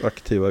vara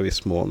aktiva i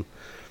viss mån.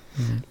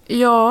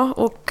 Ja,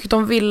 och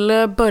de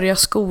ville börja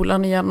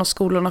skolan igen och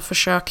skolorna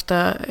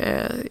försökte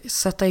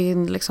sätta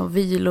in liksom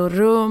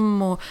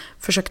vilorum och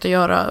försökte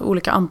göra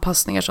olika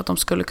anpassningar så att de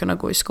skulle kunna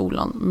gå i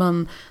skolan,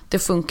 men det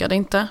funkade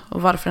inte,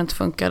 och varför det inte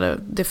funkade,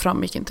 det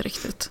framgick inte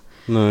riktigt.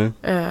 Nej.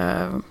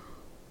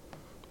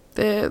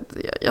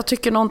 Jag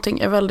tycker någonting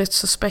är väldigt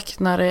suspekt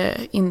när det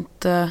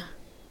inte...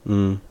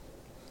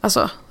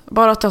 Alltså,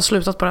 bara att det har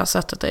slutat på det här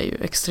sättet är ju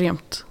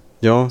extremt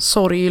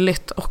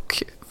sorgligt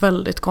och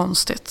väldigt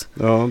konstigt.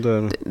 Ja,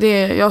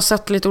 jag har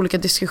sett lite olika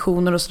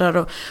diskussioner och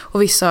sådär,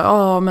 och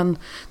vissa, men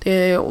det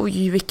är,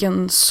 oj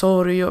vilken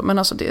sorg. Men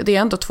alltså det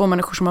är ändå 2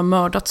 människor som har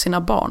mördat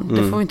sina barn.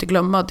 Det får vi inte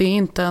glömma. Det är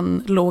inte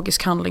en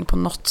logisk handling på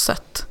något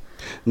sätt.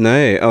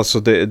 Nej, alltså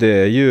det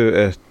är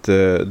ju det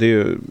är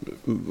ju,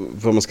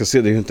 vad man ska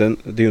se, det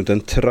är ju inte en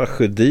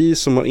tragedi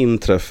som har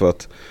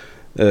inträffat,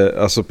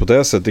 alltså på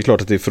det sättet. Det är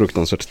klart att det är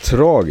fruktansvärt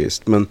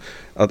tragiskt, men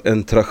att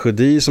en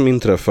tragedi som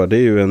inträffar, det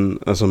är ju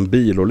en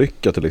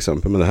bilolycka till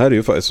exempel. Men det här är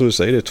ju faktiskt, som du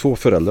säger, det är 2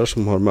 föräldrar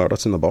som har mördat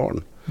sina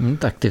barn.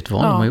 Ett aktivt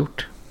val de har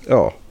gjort.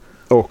 Ja,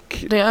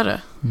 och det är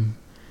det.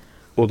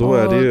 Och då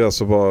är det ju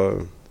alltså bara...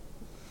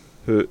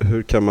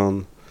 Hur kan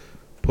man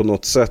på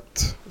något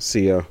sätt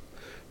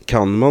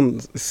kan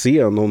man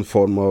se någon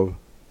form av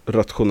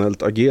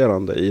rationellt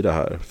agerande i det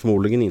här?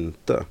 Förmodligen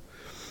inte.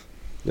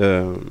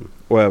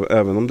 Och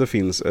även om det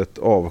finns ett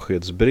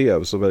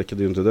avskedsbrev så verkar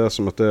det ju inte det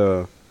som att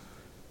det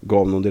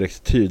gav någon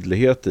direkt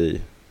tydlighet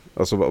i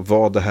alltså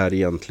vad det här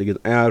egentligen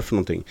är för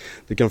någonting.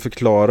 Det kan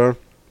förklara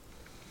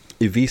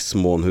i viss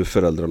mån hur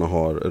föräldrarna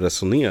har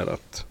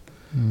resonerat.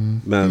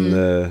 Men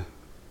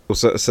och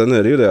sen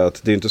är det ju det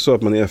att det är inte så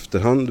att man i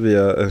efterhand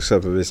via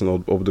exempelvis en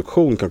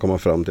obduktion kan komma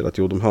fram till att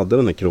de hade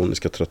den här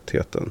kroniska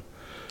tröttheten.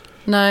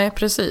 Nej,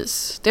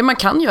 precis. Det man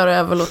kan göra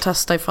är väl att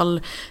testa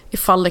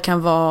ifall det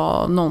kan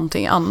vara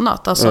någonting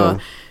annat. Alltså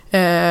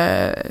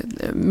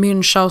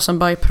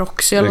Münchhausen by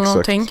proxy eller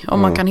någonting.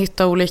 Om man kan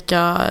hitta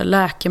olika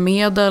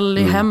läkemedel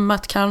i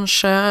hemmet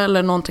kanske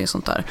eller någonting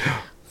sånt där.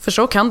 För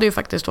så kan det ju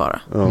faktiskt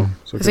vara. Jag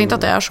säger inte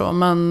att det är så,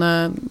 men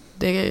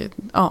det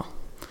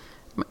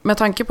med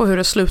tanke på hur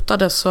det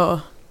slutade så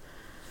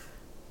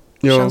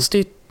känns det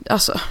ju,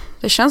 alltså,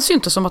 det känns ju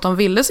inte som att de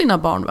ville sina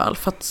barn väl,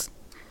 för att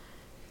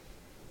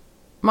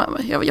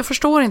jag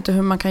förstår inte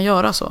hur man kan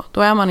göra så.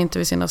 Då är man inte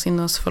vid sina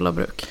sinnens fulla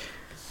bruk.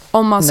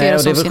 Om man ser det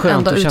som sin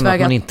enda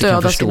utväg att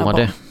döda sina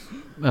barn.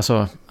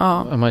 Alltså,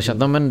 om man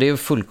känner, men det är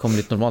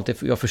fullkomligt normalt.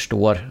 Jag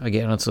förstår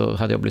agerandet, så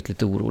hade jag blivit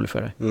lite orolig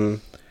för det.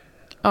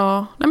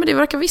 Ja, nej, men det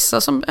verkar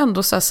vissa som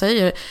ändå så här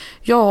säger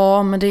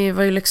men det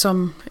var ju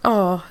liksom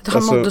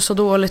han mådde så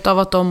dåligt av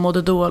att de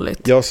mådde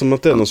dåligt. Ja, som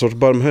att det är någon sorts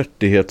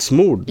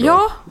barmhärtighetsmord då.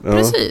 Ja,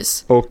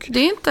 precis. Och det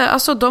är inte,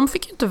 alltså de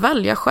fick ju inte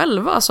välja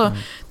själva. Alltså,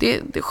 det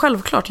är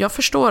självklart, jag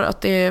förstår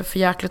att det är för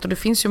jäkligt och det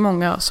finns ju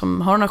många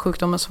som har den här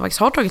sjukdomen som faktiskt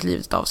har tagit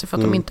livet av sig för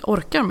att de inte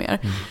orkar mer.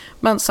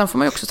 Men sen får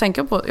man ju också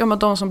tänka på men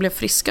de som blev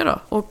friska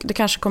då, och det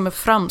kanske kommer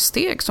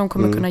framsteg som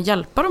kommer kunna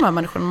hjälpa de här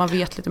människorna. Man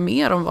vet lite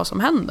mer om vad som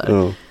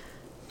händer.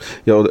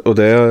 Ja, och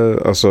det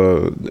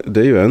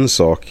är ju en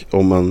sak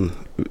om man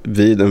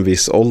vid en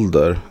viss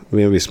ålder,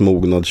 vid en viss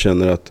mognad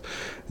känner att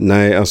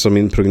nej, alltså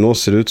min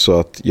prognos ser ut så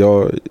att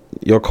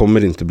jag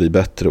kommer inte bli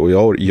bättre och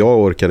jag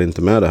orkar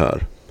inte med det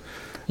här.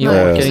 Jag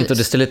orkar inte, och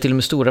det ställer till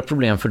med stora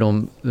problem för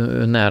de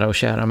nära och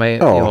kära mig.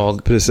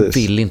 Jag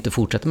vill inte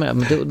fortsätta med.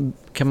 Men då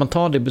kan man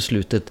ta det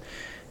beslutet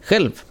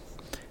själv,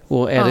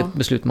 och är det ett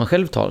beslut man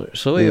själv tar,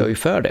 så är jag ju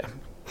för det.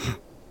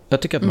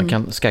 Jag tycker att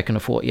man ska kunna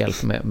få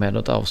hjälp med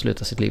att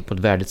avsluta sitt liv på ett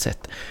värdigt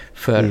sätt.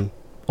 För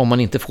om man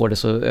inte får det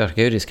så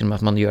ökar ju risken med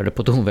att man gör det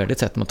på ett ovärdigt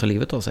sätt, man tar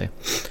livet av sig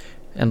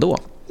ändå.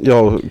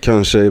 Ja,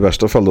 kanske i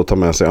värsta fall då ta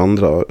med sig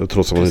andra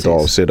trots att man inte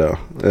avser det.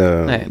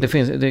 Nej,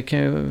 det kan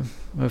ju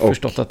jag har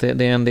förstått att det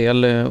är en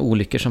del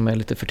olyckor som är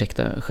lite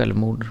förtäckta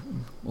självmord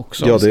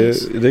också. Ja,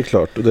 det är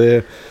klart.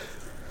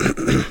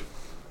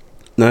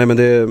 Nej, men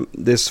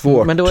det är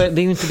svårt. Men då det är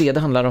ju inte det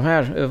handlar om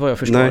här, vad jag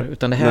förstår.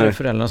 Utan det här är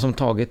föräldrarna som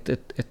tagit ett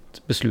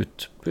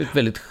beslut, ett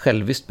väldigt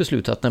själviskt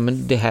beslut, att nej,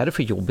 men det här är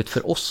för jobbigt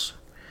för oss.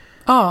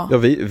 Ja,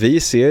 vi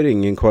ser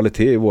ingen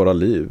kvalitet i våra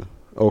liv.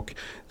 Och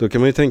då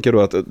kan man ju tänka då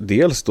att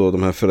dels då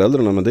de här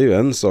föräldrarna, men det är ju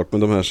en sak, men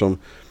de här som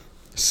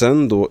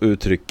sen då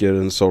uttrycker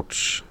en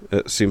sorts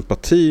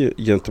sympati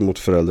gentemot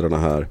föräldrarna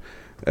här.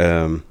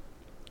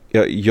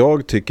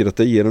 Jag tycker att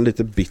det ger en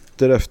lite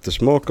bitter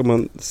eftersmak om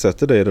man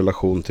sätter det i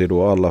relation till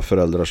då alla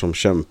föräldrar som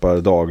kämpar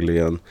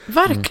dagligen.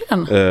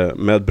 Verkligen.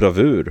 Med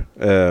bravur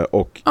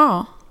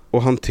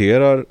och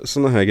hanterar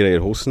såna här grejer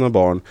hos sina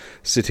barn.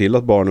 Se till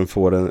att barnen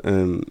får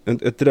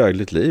ett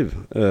drägligt liv.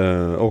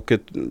 Och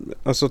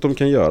alltså att de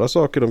kan göra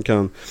saker, de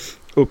kan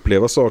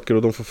uppleva saker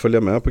och de får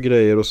följa med på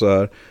grejer och så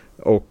här.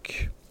 Och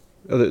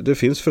det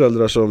finns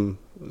föräldrar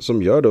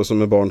som gör det, och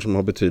som är barn som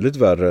har betydligt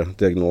värre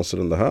diagnoser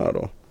än det här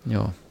då.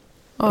 Ja.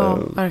 Ja,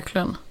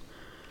 verkligen.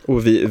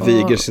 Och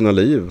viger sina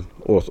liv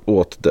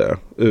åt det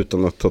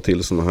utan att ta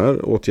till såna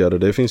här åtgärder.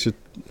 Det finns ju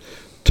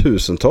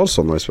tusentals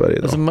sådana i Sverige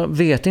idag. Alltså man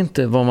vet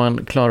inte vad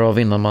man klarar av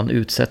innan man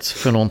utsätts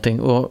för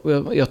någonting. Och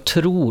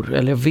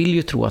jag vill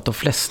ju tro att de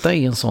flesta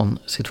i en sån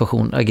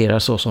situation agerar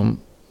så som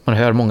man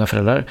hör många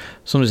föräldrar,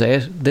 som du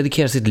säger,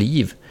 dedikerar sitt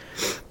liv.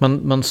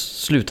 Man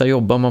slutar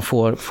jobba, man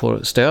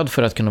får stöd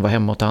för att kunna vara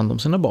hemma och ta hand om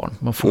sina barn.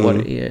 Man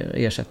får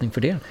ersättning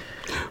för det.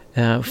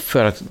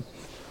 För att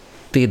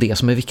det är det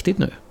som är viktigt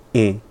nu.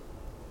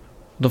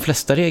 De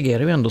flesta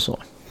reagerar ju ändå så.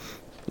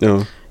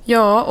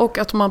 Ja, och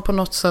att man på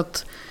något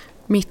sätt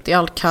mitt i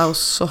allt kaos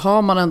så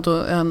har man ändå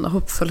en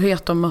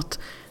hoppfullhet om att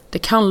det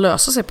kan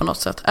lösa sig på något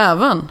sätt.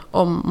 Även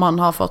om man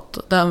har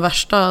fått den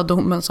värsta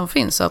domen som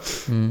finns,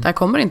 att det här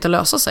kommer inte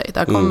lösa sig. Det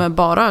här kommer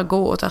bara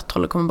gå åt ett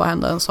håll, det kommer bara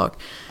hända en sak.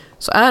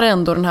 Så är det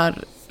ändå den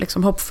här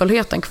liksom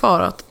hoppfullheten kvar,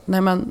 att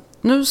nej, men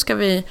nu ska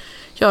vi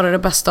göra det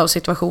bästa av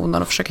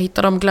situationen och försöka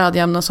hitta de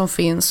glädjeämnen som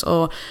finns,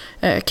 och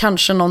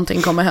kanske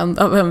någonting kommer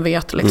hända, vem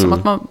vet liksom.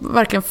 Att man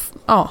verkligen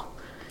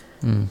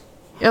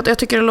jag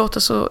tycker det låter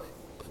så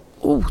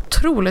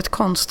otroligt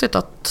konstigt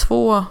att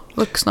två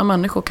vuxna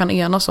människor kan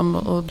enas om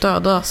att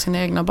döda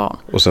sina egna barn.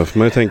 Och sen får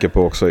man ju tänka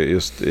på också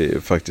just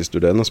faktiskt ur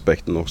den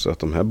aspekten också, att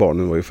de här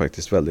barnen var ju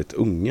faktiskt väldigt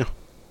unga.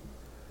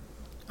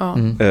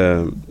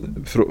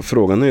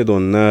 Frågan är ju då,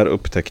 när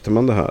upptäckte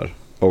man det här?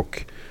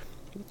 Och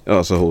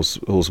Alltså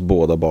hos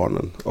båda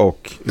barnen.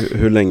 Och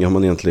hur länge har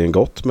man egentligen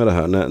gått med det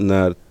här?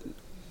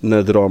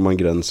 När drar man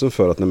gränsen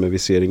för att nej, men vi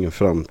ser ingen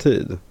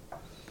framtid?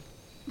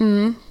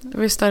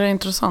 Visst är det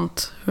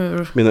intressant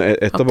hur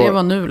att det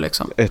var nu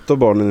liksom. Ett av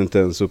barnen är inte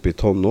ens uppe i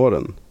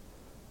tonåren.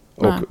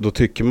 Och då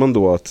tycker man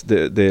då att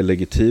det är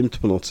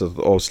legitimt på något sätt att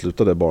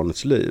avsluta det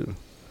barnets liv.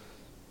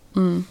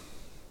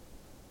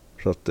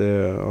 Så att det,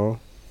 ja.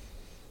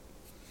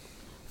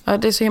 Ja,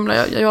 det är så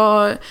himla...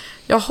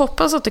 Jag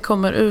hoppas att det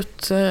kommer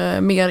ut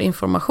mer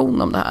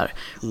information om det här.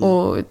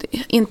 Och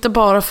inte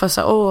bara för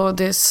att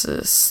det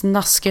är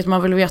snaskigt,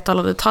 man vill veta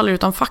alla detaljer,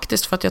 utan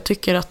faktiskt för att jag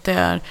tycker att det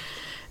är...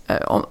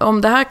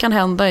 Om det här kan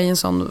hända i en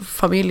sån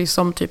familj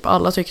som typ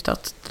alla tyckte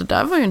att det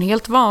där var ju en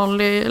helt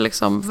vanlig,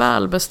 liksom,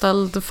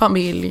 välbeställd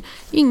familj,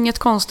 inget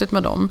konstigt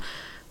med dem,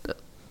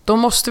 då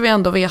måste vi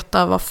ändå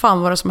veta vad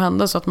fan var det som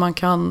hände, så att man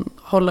kan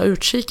hålla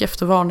utkik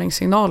efter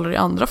varningssignaler i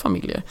andra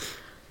familjer.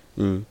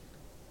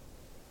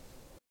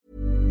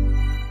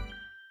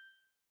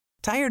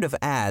 Tired of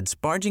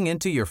ads barging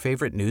into your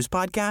favorite news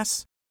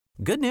podcasts?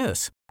 Good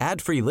news.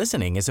 Ad-free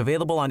listening is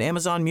available on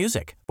Amazon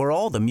Music for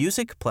all the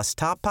music plus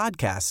top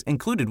podcasts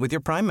included with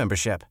your Prime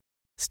membership.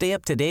 Stay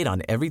up to date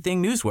on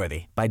everything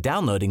newsworthy by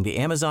downloading the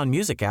Amazon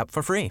Music app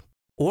for free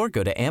or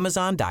go to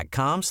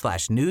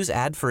amazon.com/news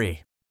ad free.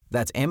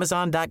 That's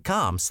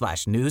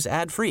amazon.com/news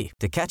ad free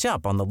to catch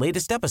up on the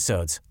latest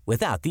episodes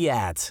without the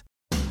ads.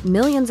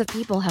 Millions of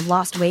people have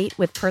lost weight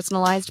with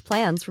personalized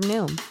plans from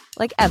Noom.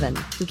 Like Evan,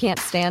 who can't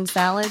stand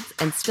salads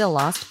and still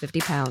lost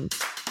 50 pounds.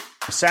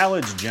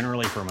 Salads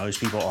generally for most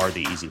people are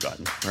the easy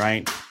button,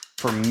 right?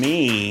 For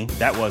me,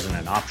 that wasn't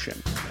an option.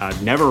 I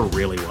never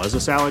really was a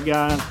salad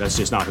guy. That's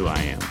just not who I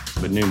am.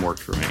 But Noom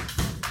worked for me.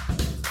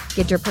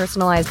 Get your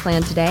personalized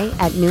plan today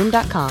at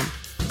Noom.com.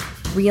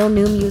 Real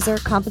Noom user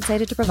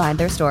compensated to provide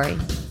their story.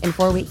 In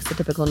 4 weeks, the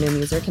typical Noom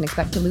user can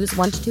expect to lose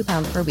 1 to 2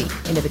 pounds per week.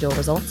 Individual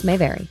results may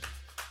vary.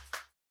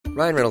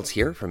 Ryan Reynolds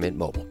here from Mint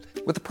Mobile.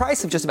 With the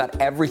price of just about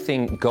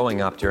everything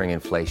going up during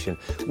inflation,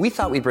 we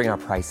thought we'd bring our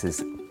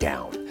prices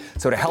down.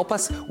 So to help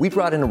us, we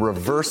brought in a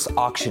reverse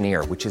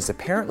auctioneer, which is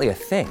apparently a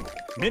thing.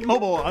 Mint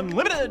Mobile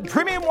Unlimited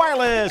Premium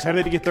Wireless. How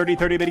to get 30,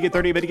 30, bit to get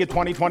 30, bit to get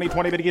 20, 20,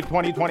 20, bit to get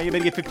 20, 20, bit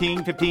to get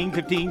 15, 15,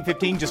 15,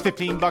 15, just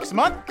 $15 a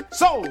month?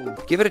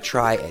 Sold! Give it a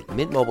try at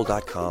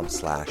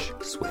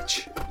mintmobile.com/switch.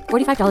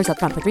 $45 up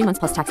front for 3 months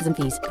plus taxes and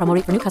fees. Promo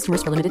rate for new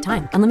customers for limited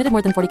time. Unlimited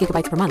more than 40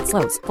 gigabytes per month.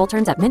 Slows full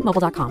terms at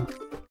mintmobile.com.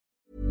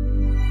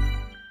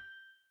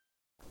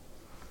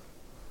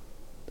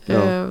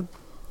 Ja.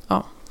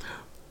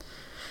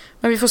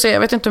 Men vi får se, jag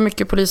vet inte hur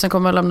mycket polisen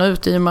kommer att lämna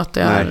ut i och med att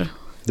det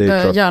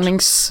är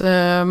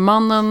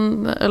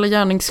gärningsmannen eller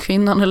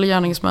gärningskvinnan eller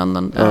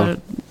gärningsmännen är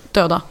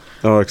döda.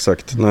 Ja,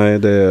 exakt. Nej,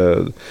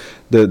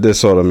 det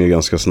sa de ju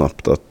ganska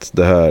snabbt att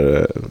det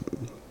här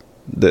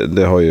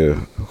det har ju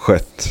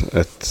skett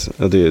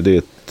det är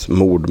ett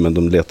mord, men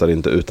de letar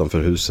inte utanför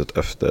huset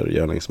efter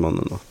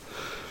gärningsmannen.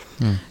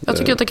 Jag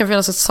tycker att det kan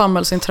finnas ett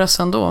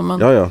samhällsintresse ändå.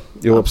 Men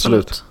jo,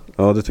 absolut.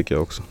 Ja, det tycker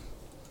jag också.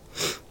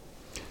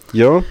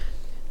 Ja.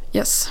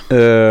 Yes.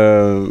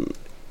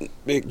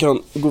 Vi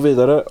kan gå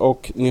vidare,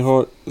 och ni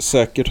har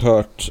säkert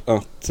hört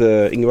att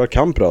Ingvar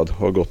Kamprad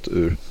har gått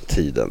ur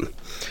tiden.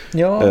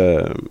 Ja.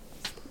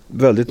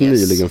 Väldigt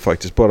nyligen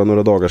faktiskt, bara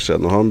några dagar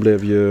sedan, och han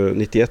blev ju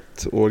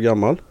 91 år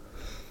gammal.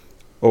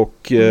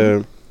 Och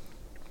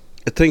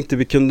jag tänkte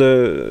vi kunde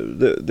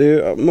det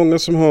är många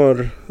som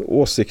har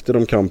åsikter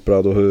om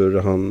Kamprad och hur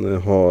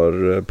han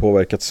har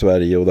påverkat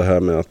Sverige, och det här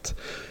med att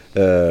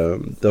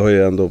det har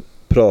ju ändå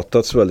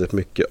pratats väldigt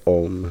mycket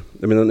om,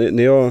 jag menar,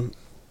 när jag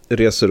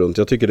reser runt,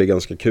 jag tycker det är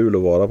ganska kul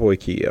att vara på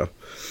IKEA.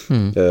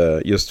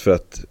 Just för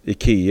att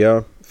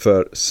IKEA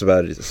för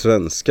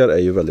svenskar är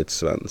ju väldigt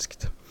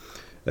svenskt.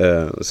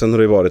 Sen har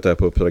det varit där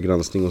på Uppdrag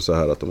granskning och så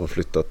här att de har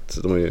flyttat,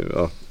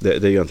 det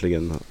är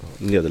egentligen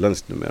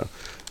nederländskt numera.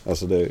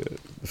 Alltså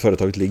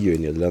företaget ligger ju i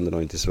Nederländerna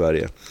och inte i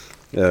Sverige.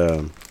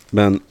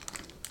 Men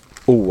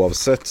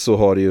oavsett så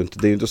har det ju inte,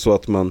 det är ju inte så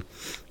att man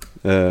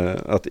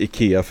att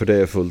IKEA, för det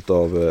är fullt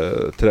av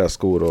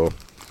träskor och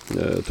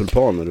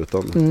tulpaner,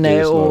 utan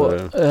nej,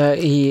 snarare... och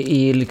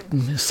i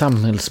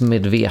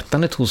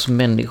samhällsmedvetandet hos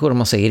människor, om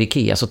man säger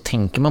IKEA, så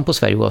tänker man på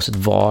Sverige oavsett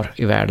var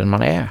i världen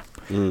man är.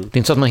 Det är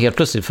inte så att man helt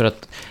plötsligt, för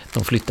att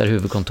de flyttar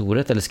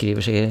huvudkontoret eller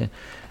skriver sig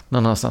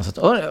någon annanstans, att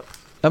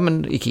ja,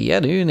 men IKEA,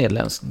 det är ju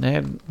nederländskt.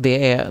 Nej,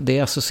 det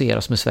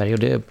associeras med Sverige, och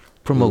det är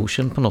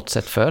promotion på något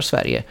sätt för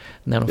Sverige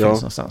när de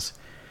finns någonstans.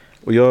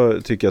 Och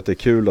jag tycker att det är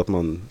kul att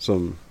man,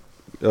 som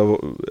jag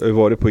har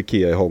varit på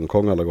IKEA i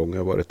Hongkong alla gånger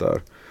jag har varit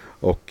där,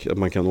 och att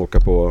man kan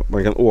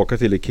åka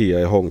till IKEA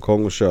i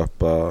Hongkong och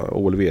köpa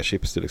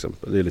OLV-chips till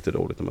exempel. Det är lite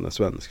dåligt när man är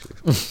svensk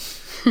liksom.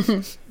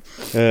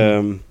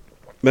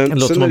 Men det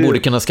låter som man borde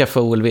kunna skaffa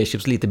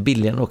OLV-chips lite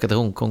billigare än åka till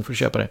Hongkong för att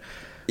köpa det.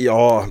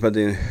 Ja, men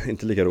det är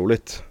inte lika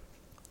roligt.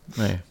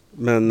 Nej.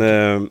 Men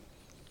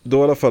då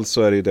i alla fall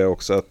så är det ju det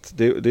också, att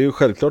det är ju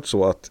självklart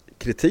så att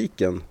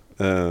kritiken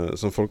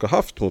som folk har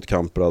haft mot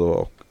Kamprad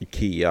och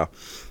IKEA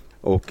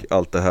och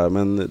allt det här,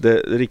 men det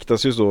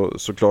riktas ju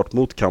såklart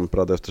mot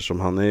Kamprad, eftersom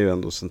han är ju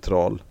ändå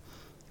central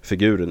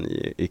figuren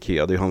i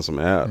Ikea. Det är han som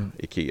är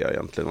Ikea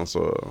egentligen.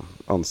 Alltså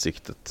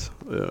ansiktet.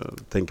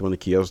 Tänker man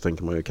Ikea så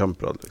tänker man ju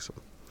Kamprad liksom.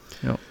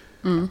 Ja.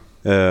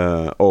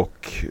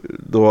 Och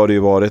då har det ju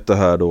varit det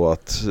här då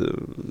att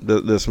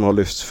det som har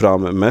lyfts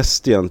fram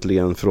mest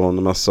egentligen från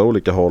en massa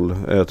olika håll,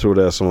 jag tror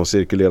det som har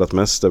cirkulerat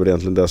mest är väl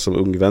egentligen det som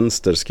Ung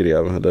Vänster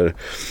skrev, eller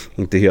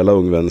inte hela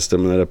Ung Vänster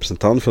men en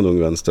representant från Ung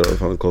Vänster, och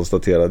han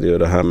konstaterade ju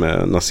det här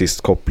med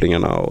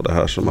nazistkopplingarna och det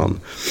här som han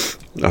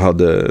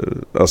hade,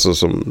 alltså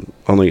som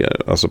han har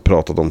alltså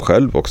pratat om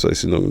själv också i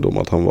sin ungdom,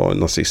 att han var en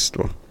nazist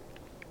va?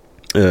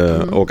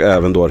 Och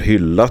även då har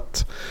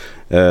hyllat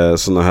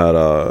såna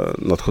här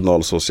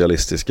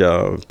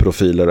nationalsocialistiska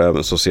profiler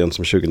även så sent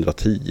som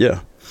 2010.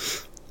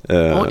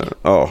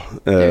 Ja,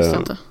 det visste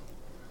jag inte.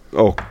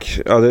 Och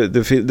ja,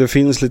 det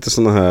finns lite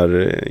såna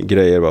här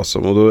grejer va,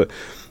 som, och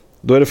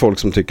då är det folk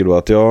som tycker då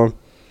att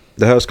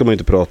det här ska man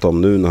inte prata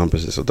om nu när han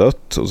precis har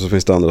dött, och så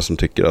finns det andra som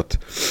tycker att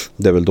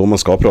det är väl då man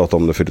ska prata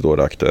om det, för det då är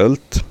det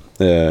aktuellt.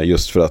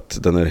 Just för att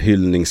den här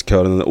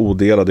hyllningskören, den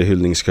odelade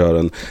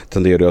hyllningskören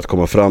tenderar att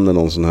komma fram när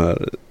någon sån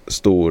här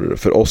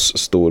för oss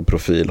stor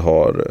profil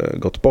har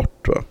gått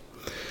bort va?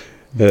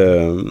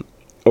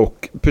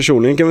 Och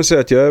personligen kan vi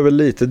säga att jag är väl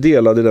lite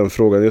delad i den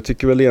frågan. Jag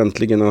tycker väl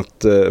egentligen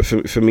att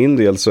för min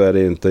del så är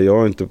det inte, jag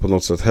har inte på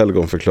något sätt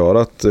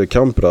helgonförklarat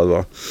Kamprad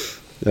va?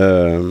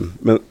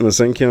 Men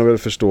sen kan jag väl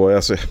förstå,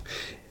 alltså,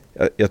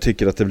 jag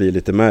tycker att det blir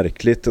lite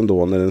märkligt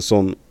ändå när en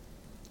sån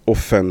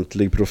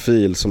offentlig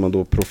profil som man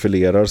då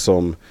profilerar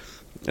som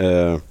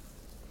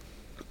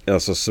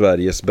alltså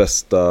Sveriges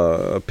bästa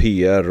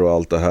PR och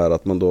allt det här,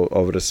 att man då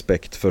av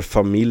respekt för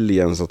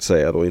familjen så att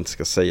säga då inte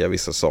ska säga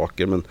vissa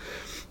saker, men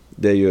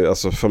det är ju,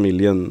 alltså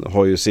familjen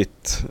har ju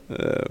sitt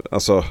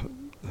alltså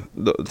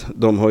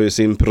de har ju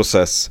sin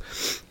process.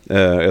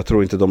 Jag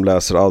tror inte de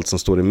läser allt som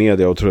står i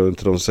media, och tror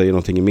inte de säger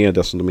någonting i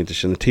media som de inte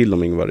känner till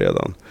om Ingvar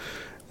redan.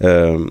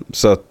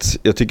 Så att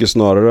jag tycker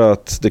snarare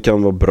att det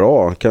kan vara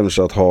bra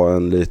kanske att ha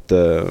en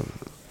lite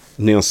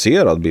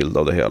nyanserad bild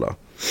av det hela.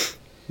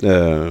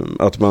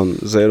 Att man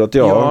säger att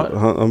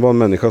han var en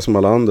människa som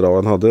alla andra, och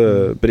han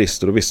hade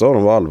brister, och vissa av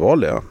dem var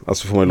allvarliga.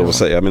 Alltså får man lov att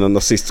säga. Jag menar,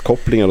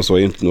 nazistkopplingar och så är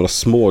ju inte några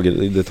små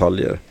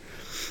detaljer.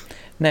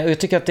 Nej, och jag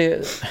tycker att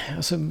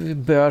vi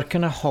bör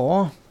kunna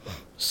ha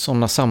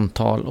sådana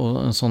samtal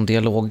och en sån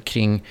dialog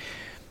kring,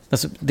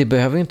 alltså det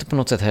behöver ju inte på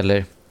något sätt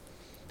heller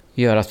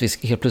göra att vi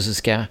helt plötsligt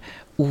ska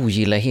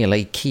ogilla hela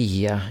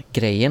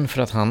Ikea-grejen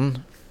för att han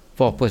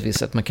var på ett visst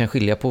sätt. Man kan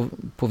skilja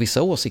på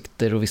vissa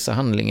åsikter och vissa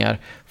handlingar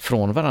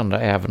från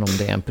varandra även om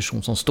det är en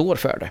person som står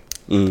för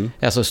det.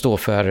 Alltså står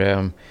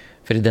för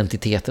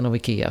identiteten av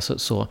Ikea,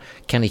 så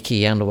kan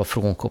Ikea ändå vara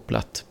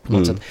frånkopplat på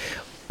något sätt.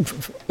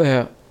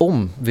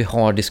 Om vi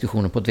har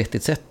diskussionen på ett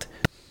vettigt sätt.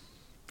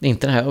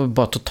 Inte det här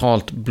bara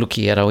totalt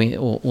blockera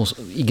och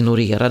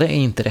ignorera det är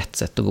inte rätt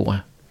sätt att gå.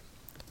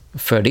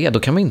 För det, då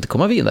kan man inte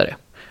komma vidare.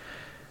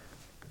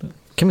 Då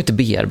kan man inte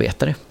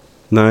bearbeta det.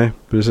 Nej,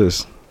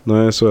 precis.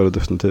 Nej, så är det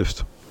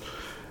definitivt.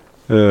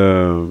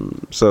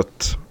 Så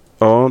att,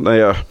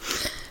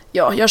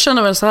 Ja, jag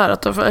känner väl så här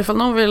att ifall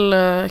någon vill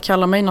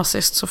kalla mig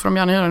nazist så får de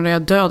gärna göra det när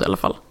jag är död i alla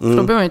fall. För då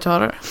behöver man inte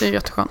höra det. Det är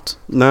jätteskönt.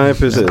 Nej,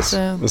 precis.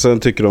 Men sen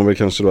tycker de väl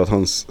kanske då att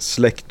hans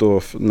släkt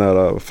och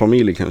nära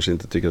familj kanske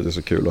inte tycker att det är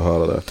så kul att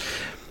höra det.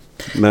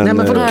 Men, nej, men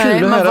vad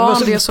kul att höra.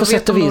 Det så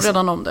vet de nog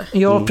redan om det.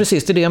 Ja,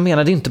 precis. Det är det jag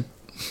menar. Det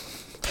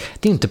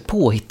är inte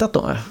påhittat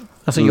då.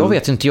 Alltså jag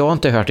vet inte, jag har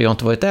inte hört det, jag har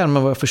inte varit där,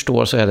 men vad jag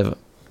förstår så är det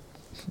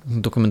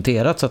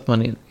dokumenterat, så att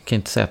man kan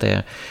inte säga att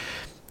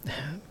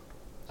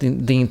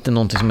det är inte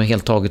någonting som är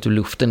helt taget ur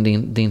luften.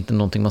 Det är inte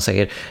någonting man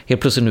säger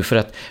helt plötsligt nu för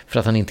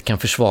att han inte kan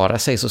försvara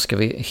sig så ska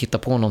vi hitta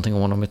på någonting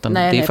om honom, utan det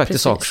är faktiskt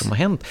precis saker som har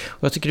hänt.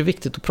 Och jag tycker det är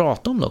viktigt att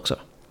prata om det också.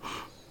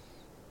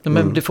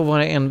 Men det får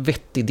vara en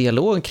vettig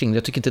dialog kring det.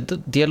 Jag tycker inte att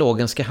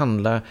dialogen ska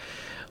handla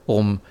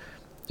om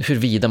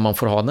huruvida man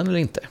får ha den eller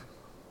inte.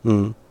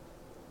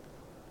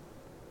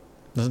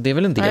 Alltså det är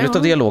väl en del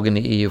av dialogen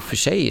i och för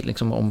sig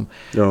liksom,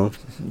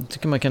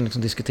 tycker man kan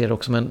liksom diskutera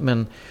också,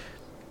 men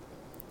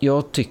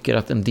jag tycker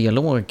att en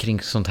dialog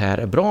kring sånt här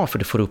är bra, för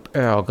det får upp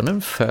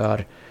ögonen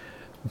för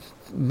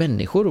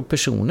människor och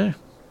personer.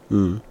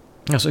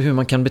 Alltså hur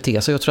man kan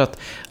bete sig. Jag tror att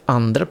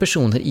andra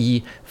personer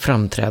i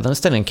framträdande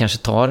ställen kanske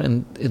tar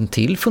en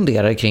till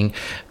funderare kring,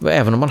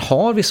 även om man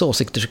har vissa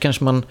åsikter så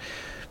kanske man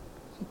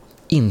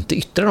inte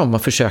yttrar dem. Man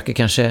försöker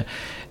kanske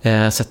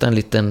sätta en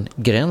liten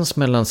gräns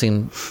mellan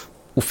sin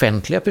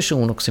offentliga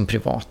person och sin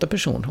privata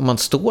person. Om man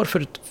står för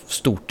ett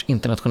stort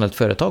internationellt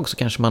företag så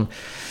kanske man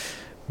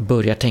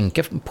börjar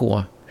tänka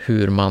på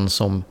hur man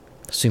som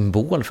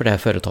symbol för det här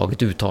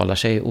företaget uttalar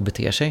sig och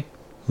beter sig.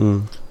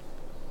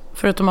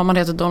 Förutom om man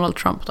heter Donald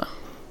Trump då.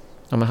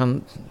 Ja, men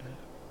han...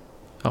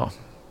 Ja.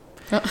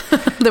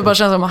 Det bara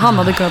känns som att han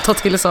hade kunnat ta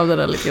till sig av det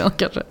där lite grann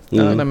kanske.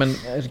 Ja, nej, men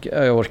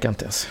jag orkar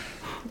inte ens.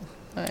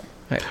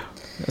 Nej.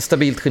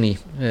 Stabilt geni,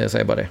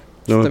 säger bara det.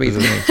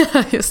 Stabilt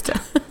geni. Just det.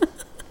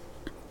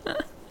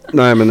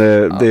 Nej, men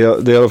det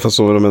är i alla fall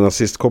så med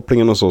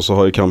nazistkopplingen och så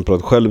har ju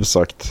Kamprad själv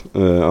sagt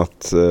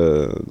att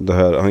det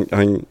här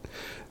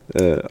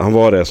han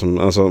var det som,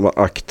 alltså han var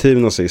aktiv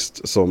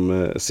nazist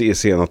som i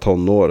sena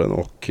tonåren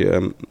och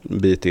en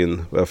bit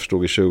in, vad jag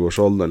förstod, i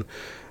 20-årsåldern.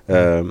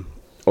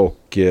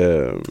 Och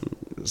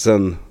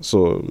sen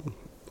så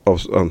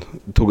han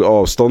tog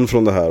avstånd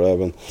från det här.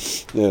 Även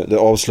det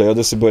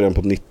avslöjades i början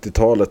på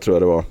 90-talet, tror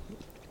jag det var,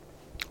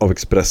 av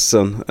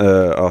Expressen,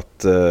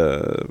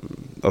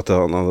 att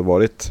han hade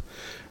varit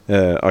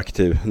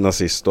aktiv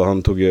nazist, och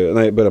han tog ju,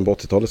 nej, början på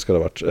 80-talet ska det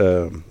ha varit,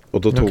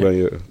 och då tog han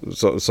ju,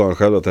 sa han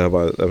själv att det här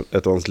var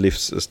ett av hans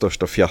livs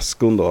största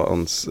fiaskon då,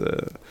 hans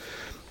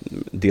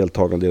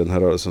deltagande i den här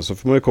rörelsen. Så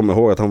får man ju komma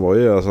ihåg att han var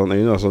ju, alltså, han är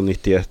ju alltså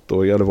 91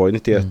 år, eller var ju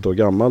 91 år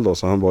gammal då,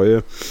 så han var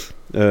ju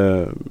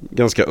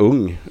ganska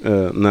ung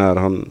när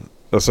han,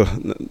 alltså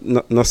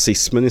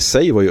nazismen i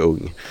sig var ju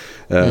ung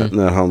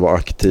när han var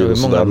aktiv. Det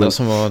var många andra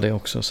som var det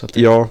också, så att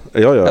det, ja,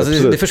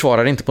 alltså det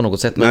försvarar inte på något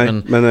sätt,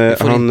 men vi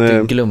får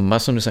inte glömma,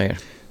 som du säger.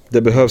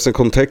 Det behövs en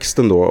kontext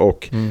ändå,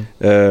 och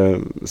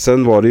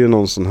sen var det ju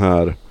någon sån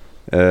här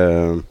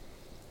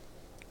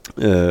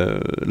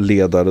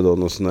ledare då,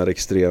 någon sån här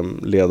extrem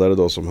ledare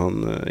då, som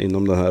han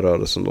inom den här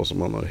rörelsen då,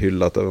 som han har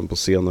hyllat även på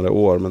senare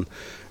år, men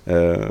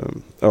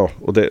ja,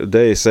 och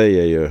det i sig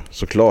är ju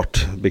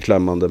såklart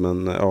beklämmande,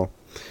 men ja,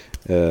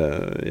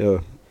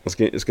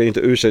 man ska inte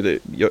ursäkta.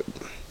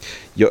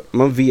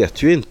 Man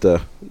vet ju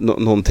inte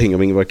någonting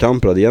om Ingvar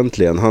Kamprad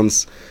egentligen.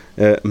 Hans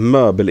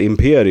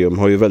möbelimperium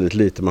har ju väldigt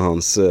lite med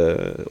hans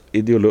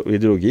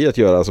ideologi att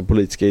göra, alltså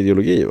politiska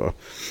ideologi, va?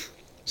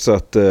 Så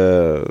att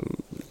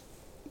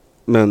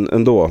men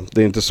ändå,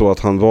 det är inte så att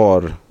han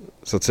var,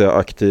 så att säga,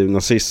 aktiv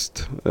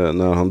nazist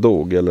när han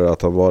dog, eller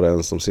att han var det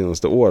ens de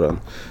senaste åren,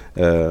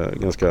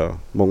 ganska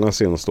många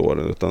senaste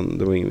åren, utan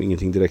det var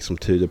ingenting direkt som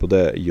tyder på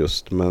det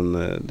just, men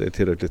det är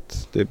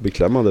tillräckligt, det är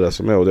beklämmande det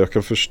som är, och jag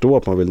kan förstå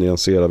att man vill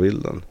nyansera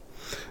bilden.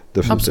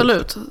 Definitivt.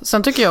 Absolut.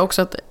 Sen tycker jag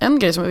också att en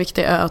grej som är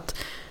viktig är att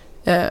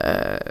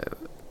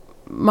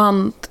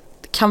man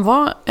kan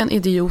vara en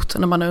idiot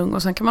när man är ung,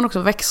 och sen kan man också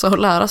växa och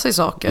lära sig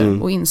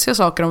saker och inse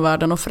saker om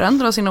världen och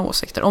förändra sina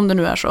åsikter, om det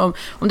nu är så.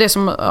 Om det är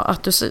som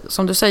att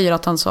som du säger,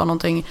 att han sa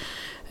någonting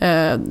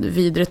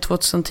vidrigt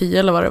 2010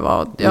 eller vad det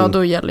var, ja,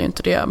 då gäller ju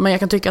inte det. Men jag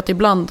kan tycka att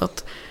ibland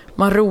att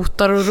man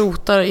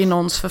rotar i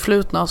någons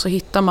förflutna, och så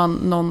hittar man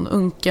någon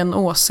unken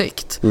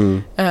åsikt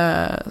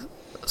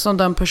som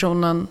den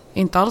personen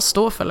inte alls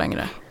står för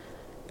längre.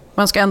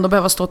 Man ska ändå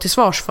behöva stå till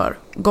svars för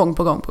gång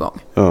på gång.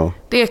 Ja.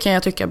 Det kan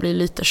jag tycka blir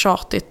lite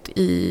tjatigt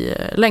i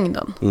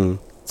längden.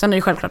 Sen är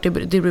det självklart, det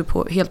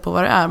beror helt på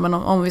vad det är, men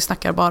om vi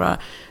snackar bara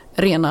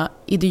rena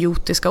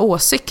idiotiska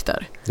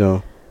åsikter,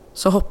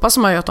 så hoppas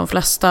man ju att de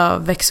flesta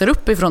växer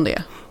upp ifrån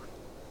det.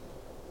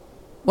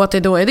 Och att det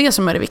då är det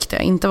som är det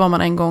viktiga, inte vad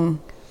man en gång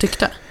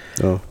tyckte.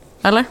 Ja.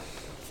 Eller?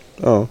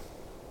 Ja.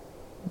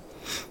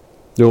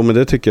 Jo, men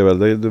det tycker jag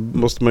väl. Det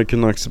måste man ju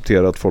kunna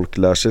acceptera, att folk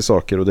lär sig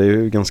saker, och det är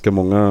ju ganska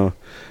många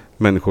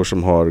människor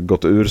som har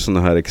gått ur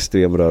såna här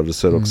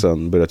extremrörelser och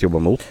sen börjat jobba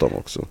mot dem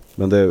också.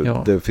 Men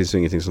det finns ju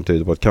ingenting som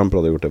tyder på att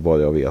Kamprad har gjort det,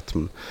 vad jag vet.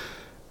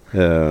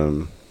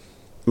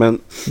 Men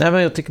nej,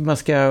 men jag tycker man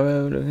ska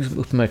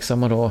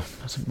uppmärksamma då,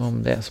 alltså,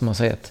 om det som man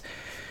säger,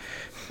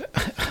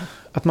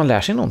 att man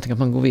lär sig någonting, att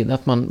man går vidare,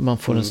 att man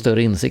får en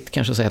större insikt,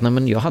 kanske säga att nej,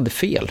 men jag hade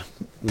fel.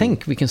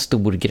 Tänk vilken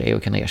stor grej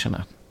jag kan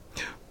erkänna.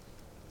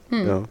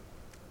 Ja.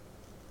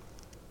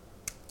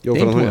 Jo, det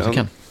är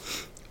inte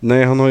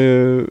nej, han har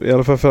ju i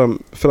alla fall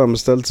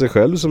framställt sig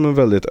själv som en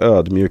väldigt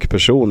ödmjuk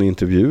person i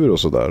intervjuer och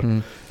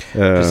sådär.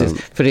 Precis,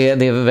 för det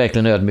är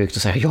verkligen ödmjukt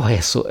att säga jag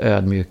är så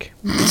ödmjuk.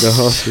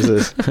 Jaha,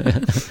 precis.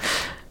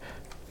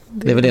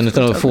 Det är väl en av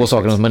de få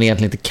sakerna som man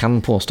egentligen inte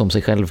kan påstå om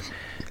sig själv.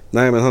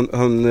 Nej, men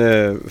han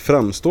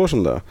framstår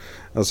som det.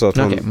 Alltså att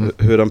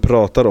hur han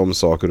pratar om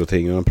saker och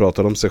ting, hur han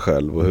pratar om sig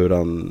själv och hur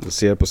han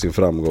ser på sin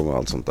framgång och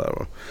allt sånt där.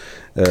 Va?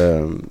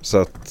 Så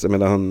att, jag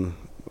menar,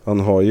 han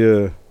har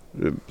ju,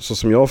 så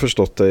som jag har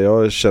förstått det,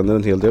 jag känner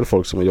en hel del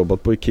folk som har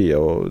jobbat på IKEA,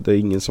 och det är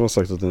ingen som har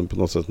sagt att det är på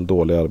något sätt en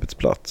dålig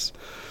arbetsplats.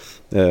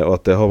 Och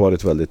att det har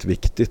varit väldigt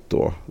viktigt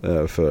då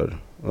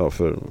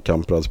för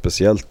Kamprad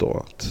speciellt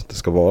då, att det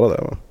ska vara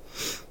det, va?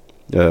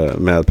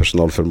 Med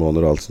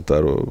personalförmåner och allt sånt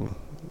där och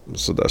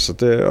sådär. Så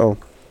det, ja.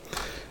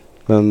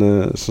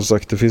 Men som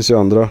sagt, det finns ju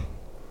andra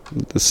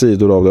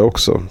sidor av det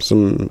också.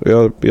 Som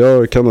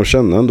jag kan nog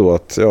känna ändå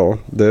att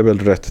det är väl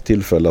rätt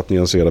tillfälle att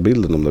nyansera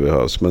bilden om det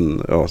behövs.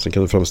 Men sen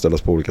kan det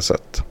framställas på olika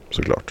sätt,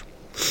 såklart.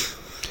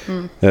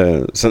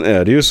 Sen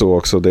är det ju så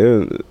också, det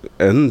är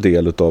en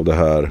del av det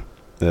här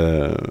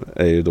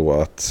är ju då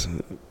att,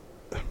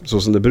 så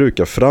som det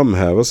brukar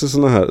framhävas i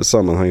sådana här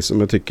sammanhang som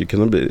jag tycker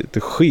kan bli lite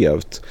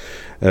skevt.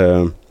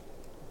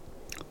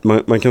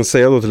 Man kan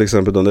säga då till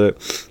exempel då,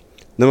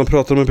 när man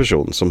pratar om en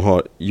person som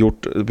har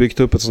byggt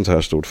upp ett sånt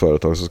här stort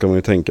företag, så ska man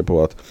ju tänka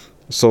på att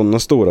sådana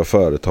stora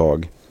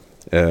företag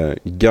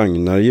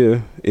gagnar ju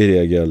i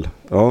regel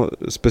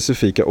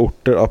specifika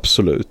orter,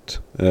 absolut,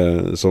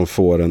 som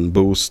får en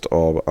boost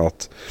av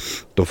att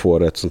de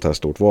får ett sånt här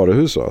stort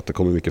varuhus och att det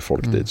kommer mycket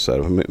folk dit. Så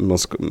här.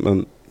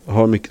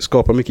 Man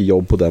skapar mycket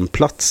jobb på den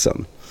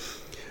platsen.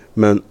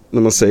 Men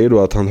när man säger då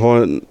att han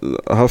har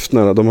haft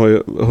de har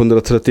ju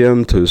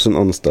 131 000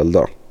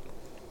 anställda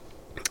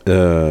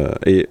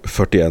i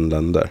 41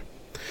 länder.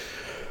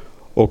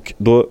 Och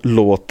då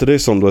låter det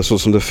som då, så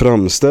som det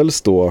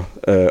framställs då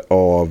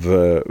av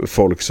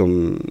folk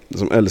som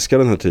älskar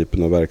den här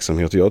typen av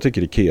verksamhet. Och jag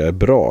tycker Ikea är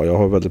bra. Jag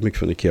har väldigt mycket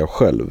från Ikea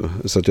själv.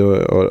 Så att jag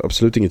har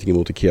absolut ingenting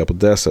emot Ikea på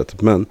det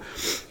sättet. Men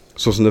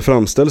så som det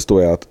framställs då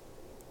är att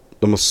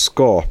de har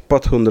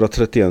skapat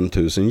 131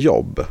 000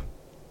 jobb.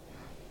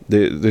 Det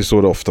är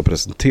så det ofta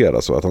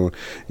presenteras. Så att han har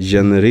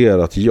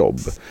genererat jobb.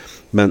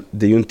 Men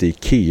det är ju inte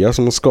Ikea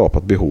som har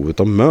skapat behovet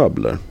av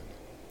möbler.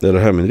 Det är det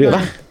här min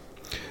redan.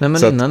 Nej,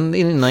 men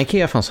innan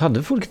Ikea fanns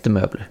hade folk inte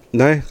möbler.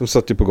 Nej, de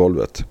satt ju på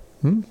golvet.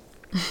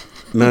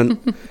 Men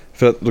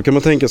för att, då kan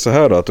man tänka så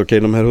här då, att okej,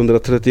 de här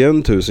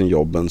 131 000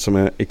 jobben som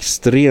är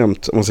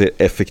extremt, om man säger,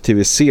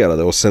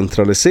 effektiviserade och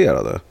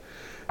centraliserade.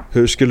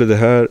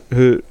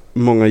 Hur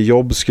många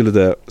jobb skulle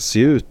det se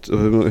ut?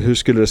 Hur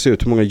skulle det se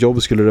ut? Hur många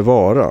jobb skulle det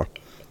vara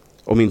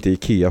om inte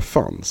Ikea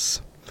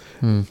fanns?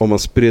 Om man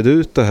spred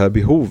ut det här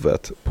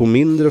behovet på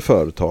mindre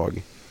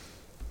företag.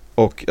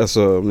 Och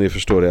alltså, om ni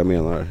förstår det jag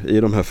menar, i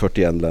de här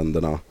 41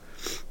 länderna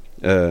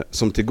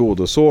som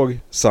tillgodosåg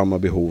samma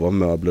behov av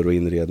möbler och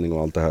inredning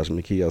och allt det här som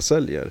Ikea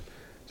säljer,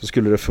 så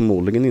skulle det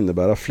förmodligen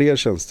innebära fler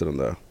tjänster än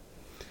det.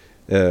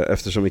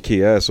 Eftersom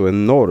Ikea är så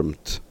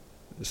enormt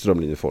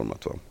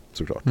strömlinjeformat, va?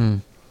 Såklart.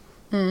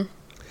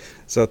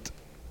 Så att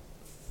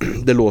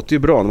det låter ju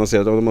bra när man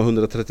säger att de har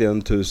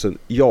 131 000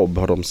 jobb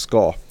har de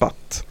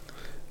skapat.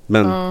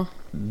 Men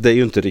det är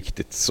ju inte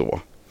riktigt så.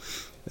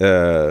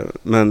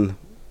 Men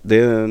det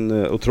är en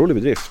otrolig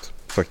bedrift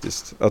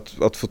faktiskt.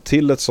 Att få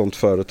till ett sånt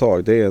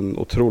företag, det är en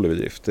otrolig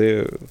bedrift. Det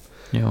är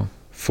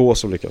få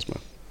som lyckas med.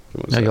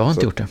 Jag har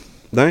inte gjort det.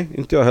 Nej,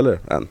 inte jag heller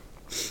än.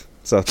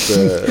 Så att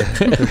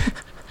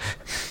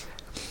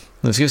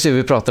nu ska vi se hur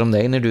vi pratar om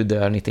dig när du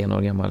dör 91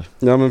 år gammal.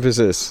 Ja, men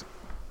precis.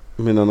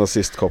 Mina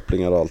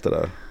nazistkopplingar och allt det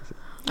där.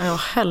 Ja,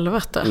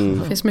 helvete.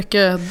 Det finns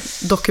mycket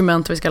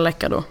dokument vi ska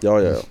läcka då.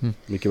 Ja.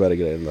 Mycket värre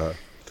grejer än det här.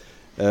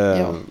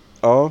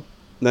 Ja.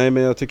 Nej,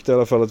 men jag tyckte i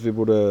alla fall att man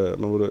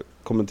borde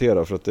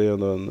kommentera, för att det är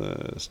ändå en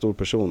stor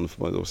person,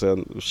 får man då säga,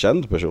 en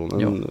känd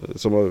person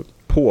som har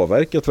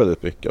påverkat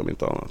väldigt mycket, om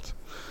inte annat.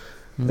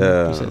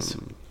 Precis.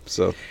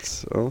 Så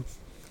att,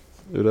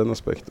 ur den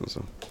aspekten så.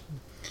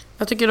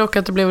 Jag tycker dock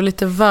att det blev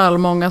lite väl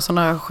många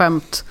sådana här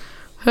skämt.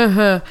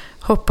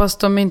 Hoppas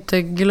de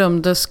inte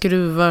glömde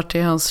skruvar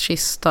till hans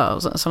kista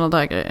och sådana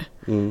där grejer.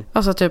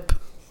 Alltså typ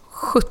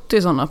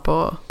 70 sådana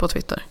på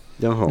Twitter.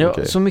 Jaha,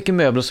 okay. Så mycket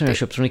möbler som jag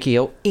köpt från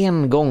Ikea, och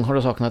en gång har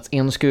det saknats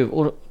en skruv,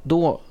 och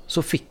då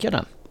så fick jag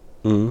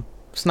den.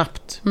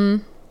 Snabbt.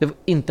 Det var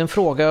inte en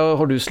fråga,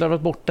 har du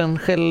slarvat bort den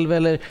själv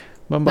eller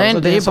man bara,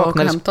 nej, det är bara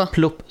att hämta.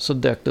 Plopp, så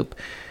dök det upp.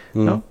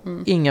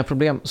 Inga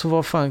problem. Så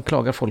vad fan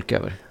klagar folk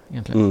över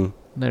egentligen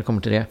när det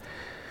kommer till det?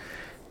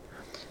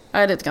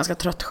 Nej, det är ett ganska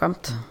trött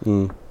skämt.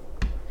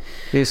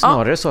 Det är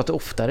snarare så att det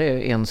oftare är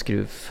en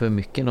skruv för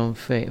mycket, någon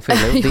fäller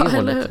åt det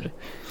hållet.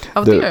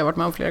 Ja, det har jag varit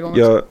med om flera gånger.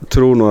 Jag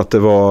tror nog att det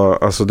var,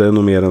 alltså det är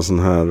nog mer en sån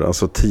här,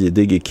 alltså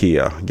tidig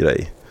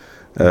Ikea-grej.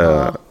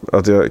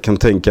 Att jag kan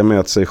tänka mig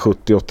att säg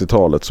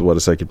 70-80-talet så var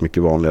det säkert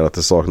mycket vanligare att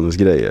det saknades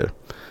grejer.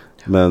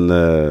 Men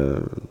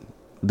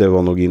det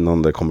var nog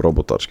innan det kom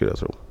robotar, skulle jag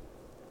tro.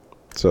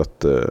 Så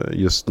att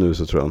just nu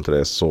så tror jag inte det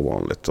är så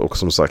vanligt. Och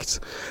som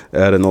sagt,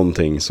 är det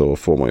någonting så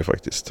får man ju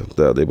faktiskt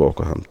det är bak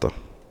och hämta.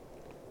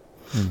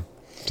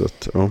 Så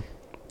att,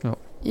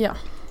 ja.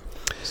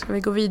 Ska vi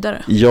gå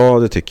vidare? Ja,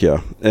 det tycker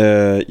jag.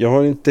 Jag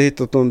har inte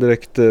hittat någon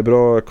direkt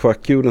bra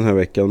kvackdjur den här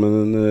veckan,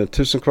 men en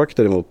 1000 kvack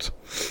däremot.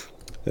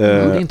 Det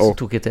är inte så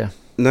tokigt det.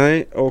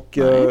 Nej, och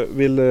jag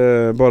vill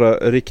bara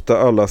rikta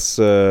allas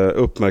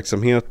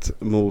uppmärksamhet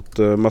mot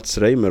Mats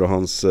Reimer och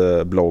hans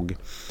blogg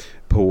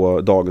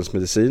på Dagens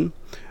Medicin.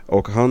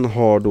 Och han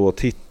har då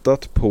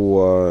tittat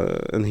på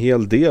en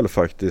hel del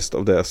faktiskt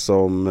av det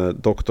som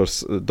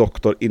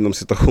doktor inom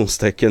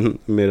citationstecken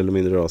mer eller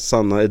mindre då,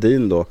 Sanna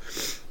Edin då.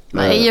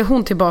 Nej, är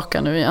hon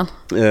tillbaka nu igen?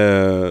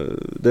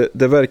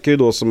 Det verkar ju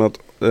då som att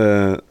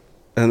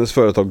hennes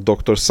företag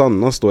Dr.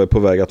 Sannas då är på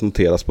väg att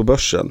noteras på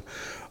börsen.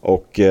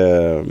 Och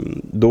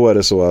då är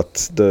det så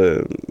att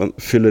man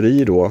fyller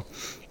i då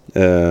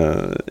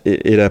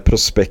i det här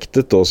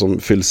prospektet då som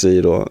fylls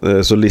i då,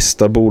 så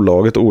listar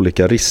bolaget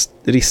olika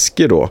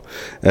risker då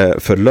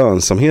för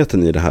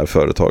lönsamheten i det här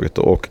företaget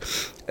då. Och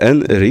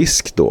en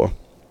risk då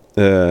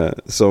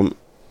som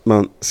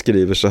man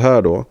skriver så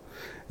här då,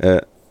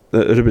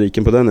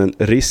 rubriken på den är en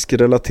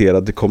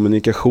riskrelaterad till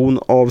kommunikation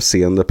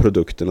avseende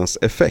produkternas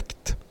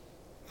effekt.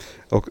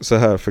 Och så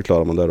här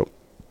förklarar man det då.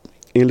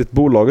 Enligt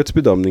bolagets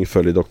bedömning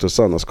följer Dr.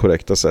 Sannas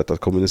korrekta sätt att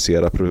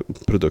kommunicera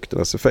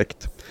produkternas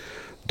effekt.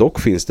 Dock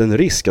finns det en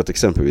risk att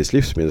exempelvis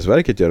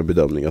Livsmedelsverket gör en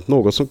bedömning att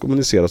något som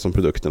kommuniceras om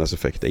produkternas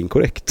effekt är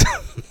inkorrekt.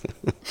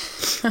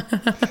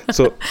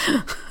 Så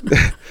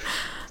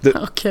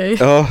okej.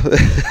 Ja,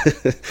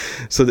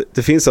 så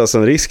det finns alltså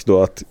en risk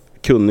då att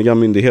kunniga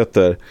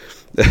myndigheter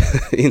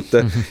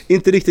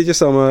inte riktigt gör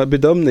samma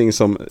bedömning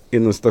som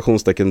inom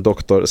citationstecken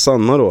Dr.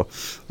 Sanna då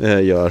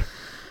gör.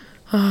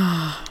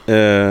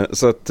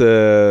 Så att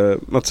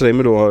Mats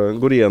Reimer då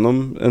går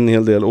igenom en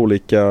hel del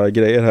olika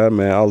grejer här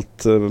med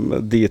allt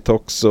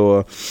detox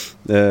och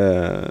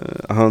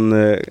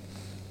han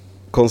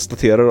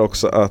konstaterar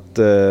också att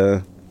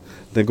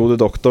den gode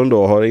doktorn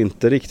då har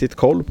inte riktigt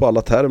koll på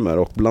alla termer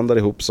och blandar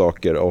ihop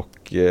saker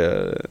och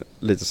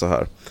lite så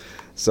här.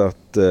 Så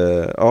att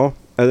ja,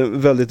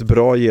 en väldigt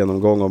bra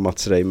genomgång av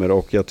Mats Reimer,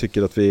 och jag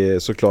tycker att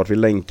vi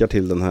länkar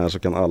till den här så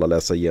kan alla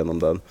läsa igenom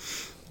den.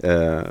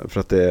 För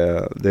att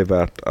det är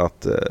värt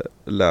att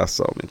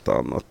läsa om inte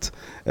annat.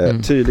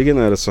 Tydligen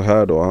är det så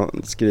här då,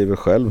 han skriver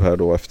själv här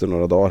då efter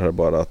några dagar här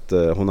bara att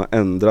hon har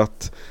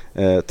ändrat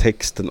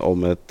texten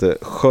om ett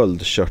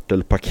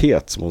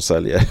sköldkörtelpaket som hon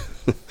säljer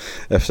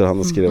efter han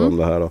har skrivit om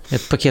det här då.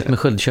 Ett paket med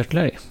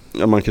sköldkörtlar i?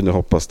 Ja, man kunde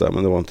hoppas det,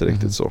 men det var inte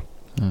riktigt så.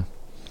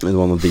 Det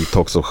var någon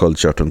detox av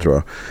sköldkörteln tror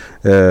jag.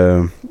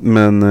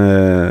 Men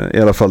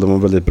i alla fall det var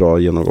en väldigt bra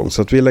genomgång.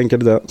 Så att vi länkar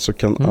det, så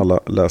kan alla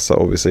läsa,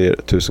 och vi säger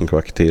 1000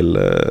 kvack till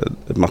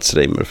Mats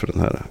Reimer för den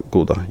här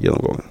goda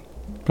genomgången.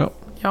 Bra.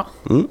 Ja.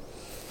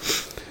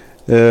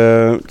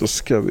 Då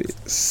ska vi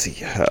se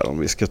här om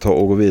vi ska ta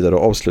och gå vidare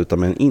och avsluta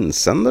med en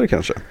insändare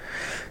kanske.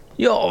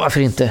 Ja,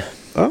 varför inte?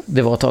 Ja.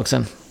 Det var ett tag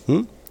sedan.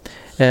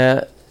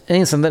 En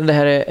insändare, det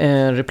här är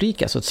en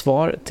replik, alltså ett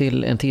svar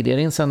till en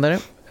tidigare insändare.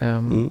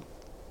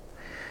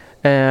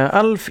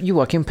 Alf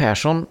Joakim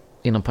Persson,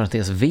 inom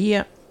parentes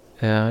V,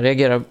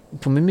 reagerar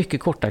på min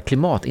mycket korta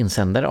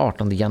klimatinsändare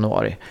 18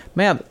 januari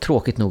med,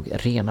 tråkigt nog,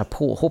 rena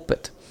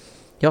påhoppet.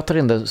 Jag tar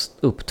endast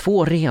upp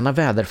 2 rena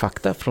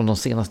väderfakta från de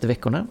senaste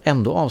veckorna.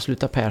 Ändå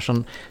avslutar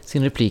Persson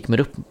sin replik med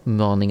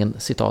uppmaningen,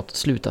 citat,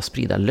 sluta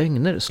sprida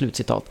lögner,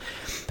 slutcitat.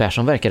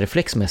 Persson verkar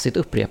reflexmässigt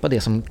upprepa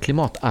det som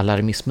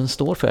klimatalarmismen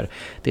står för,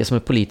 det som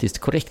är politiskt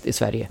korrekt i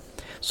Sverige.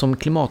 Som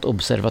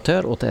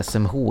klimatobservatör åt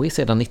SMHI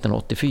sedan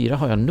 1984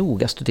 har jag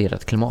noga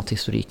studerat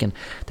klimathistoriken.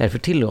 Därför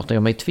tillåter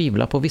jag mig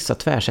tvivla på vissa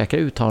tvärsäkra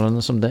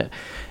uttalanden som det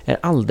är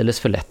alldeles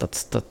för lätt att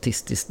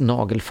statistiskt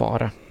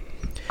nagelfara.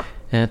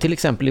 Till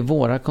exempel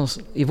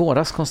i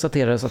våras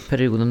konstaterades att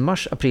perioden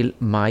mars, april,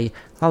 maj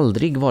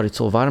aldrig varit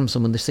så varm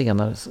som under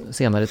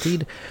senare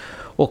tid.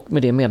 Och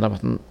med det menar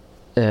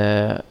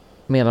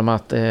man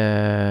att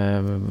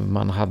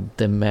man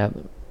hade med...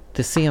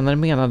 Det senare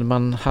menade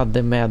man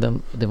hade med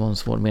det var en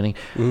svår mening,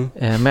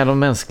 med de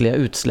mänskliga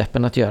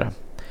utsläppen att göra.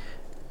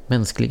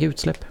 Mänskliga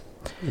utsläpp?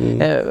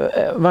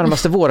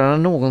 Varmaste vårarna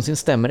någonsin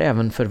stämmer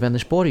även för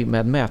Vänersborg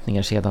med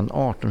mätningar sedan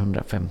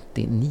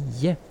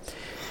 1859.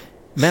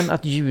 Men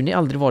att juni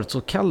aldrig varit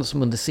så kall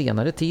som under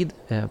senare tid,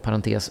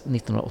 parentes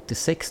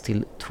 1986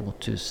 till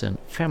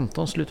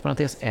 2015,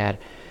 slutparentes, är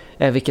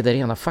vilket är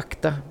rena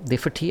fakta. Det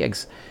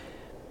förtegs.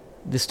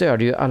 Det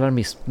störde ju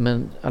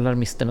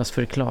alarmisternas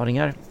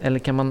förklaringar.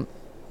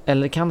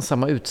 Eller kan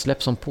samma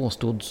utsläpp som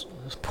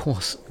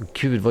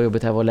Gud vad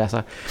jobbigt det här var att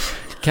läsa.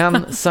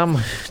 Kan samma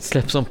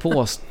utsläpp som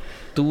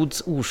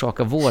påstods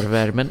orsaka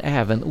vårvärmen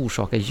även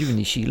orsaka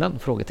junikylan?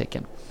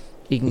 Frågetecken.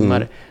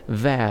 Ingmar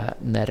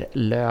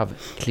Vänerlöv,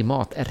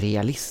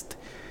 klimatrealist.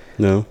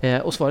 Ja.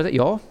 Och svaret är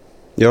ja.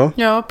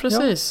 Ja,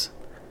 precis.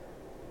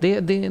 Det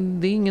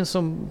är ingen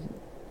som...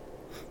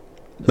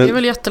 Det är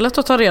väl jättelätt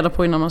att ta reda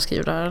på innan man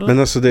skriver det här, eller? Men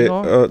alltså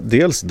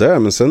dels där,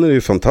 men sen är det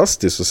ju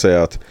fantastiskt att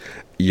säga att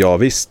ja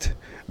visst,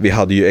 vi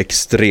hade ju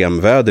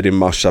extremväder i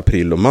mars,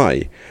 april och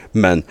maj,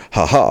 men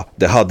haha,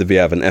 det hade vi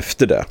även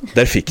efter det.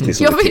 Där fick ni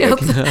som jag vet.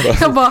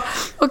 Jag bara,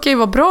 okej,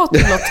 vad bra att du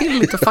la till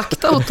lite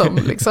fakta åt dem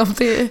liksom.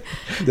 Det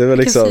är väl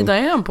liksom... Vilken sida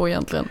är han på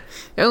egentligen?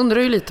 Jag undrar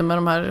ju lite med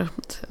de här,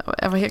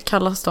 vad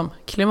kallas de?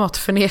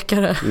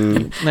 Klimatförnekare.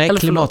 Nej,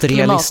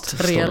 klimatrealist.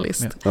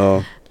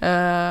 Ja.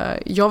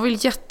 Jag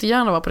vill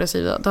jättegärna vara på det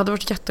sidan. Det hade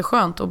varit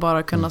jätteskönt att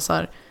bara kunna så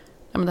här,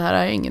 ja men det här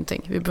är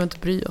ingenting, vi behöver inte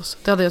bry oss.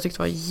 Det hade jag tyckt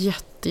var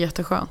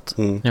jätteskönt.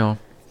 Ja.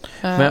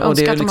 Men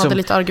önskar att de hade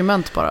lite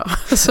argument bara,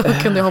 så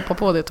kunde jag hoppa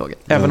på det tåget.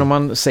 Även om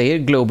man säger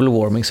global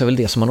warming så är väl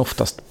det som man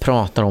oftast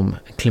pratar om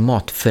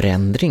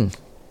klimatförändring.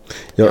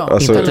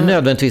 Alltså, inte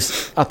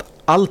nödvändigtvis att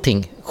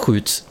allting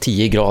skjuts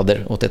 10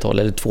 grader åt ett håll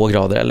eller 2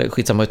 grader eller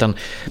skitsamma, utan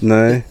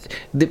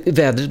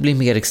vädret blir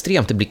mer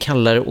extremt, det blir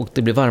kallare och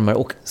det blir varmare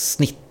och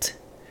snitt.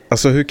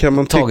 Alltså hur kan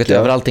man taget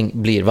över allting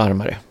blir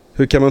varmare.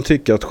 Hur kan man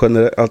tycka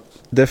att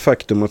det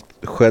faktum att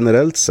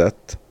generellt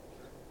sett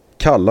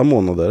kalla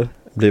månader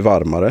blir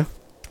varmare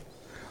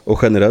och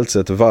generellt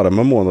sett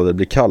varma månader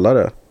blir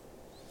kallare,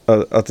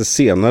 att det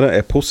senare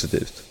är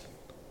positivt?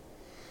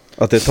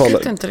 Att det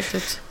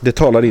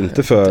talar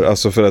inte för,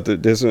 alltså för att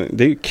det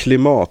är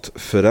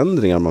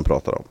klimatförändringar man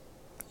pratar om.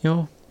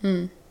 Ja.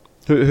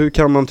 Hur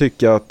kan man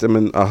tycka att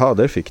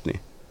där fick ni?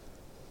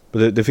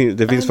 Det finns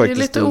faktiskt... Det är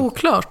lite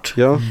oklart.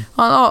 Ja.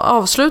 Han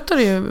avslutar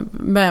ju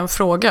med en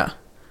fråga.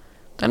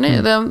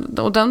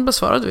 Den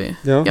besvarade vi.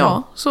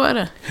 Ja, så är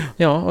det.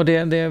 Ja, och det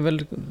är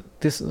väl,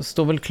 det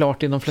står väl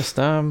klart i de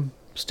flesta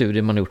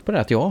studier man har gjort på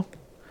det att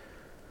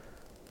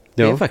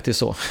det är faktiskt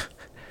så.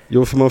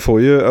 Jo, för man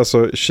får ju,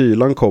 alltså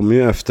kylan kommer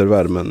ju efter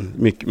värmen.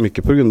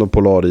 Mycket på grund av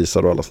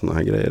polarisar och alla såna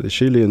här grejer. Det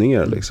kyler ju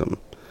ner liksom.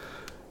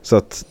 Så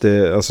att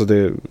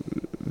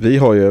vi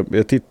har ju,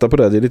 jag tittar på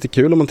det är lite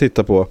kul om man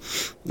tittar på,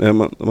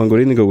 man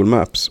går in i Google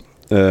Maps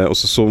och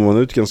så zoomar man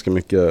ut ganska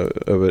mycket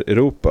över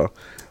Europa.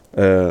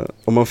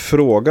 Om man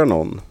frågar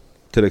någon,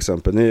 till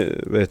exempel,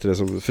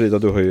 Frida,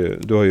 du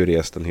har ju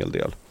rest en hel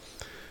del.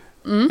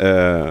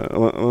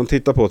 Om man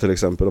tittar på, till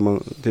exempel, om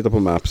man tittar på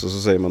Maps och så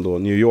säger man då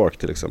New York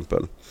till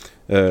exempel.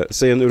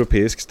 Säg en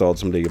europeisk stad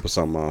som ligger på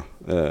samma,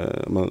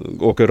 man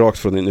åker rakt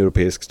från en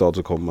europeisk stad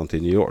så kommer man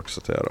till New York, så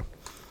att säga då.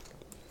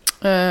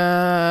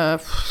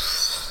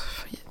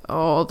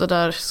 Ja, det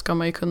där ska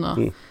man ju kunna.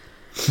 Ja.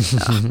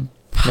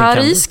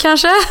 Paris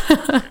kanske?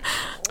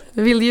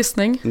 Vild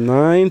gissning.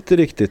 Nej, inte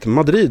riktigt.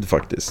 Madrid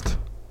faktiskt.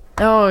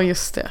 Ja,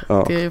 just det.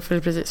 Ja. Det är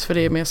för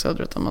det är mer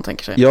söderut än man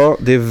tänker sig. Ja,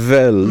 det är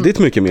väldigt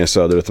mycket mer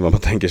söderut än vad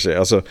man tänker sig.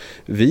 Alltså,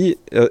 vi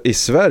i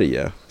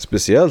Sverige,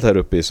 speciellt här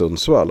uppe i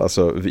Sundsvall,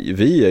 alltså,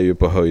 vi är ju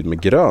på höjd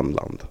med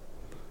Grönland.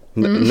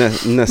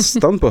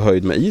 Nästan på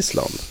höjd med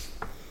Island.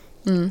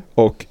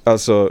 Och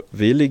alltså,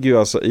 vi ligger ju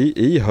alltså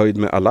i höjd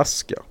med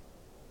Alaska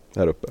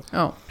här uppe.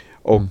 Ja.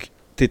 Och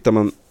tittar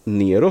man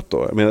neråt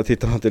då, jag menar,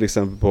 tittar man till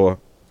exempel på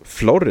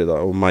Florida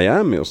och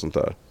Miami och sånt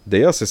där,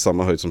 det är alltså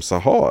samma höjd som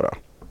Sahara.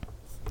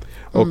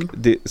 Och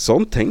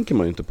sånt tänker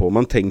man ju inte på.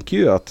 Man tänker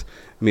ju att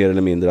mer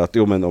eller mindre att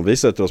men om vi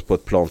sätter oss på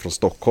ett plan från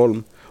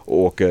Stockholm och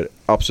åker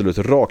absolut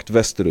rakt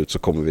västerut så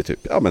kommer vi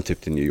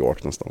typ till New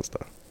York någonstans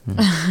där.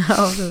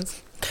 Ja,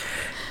 precis.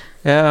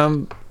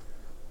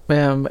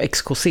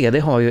 XKCD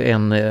har ju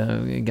en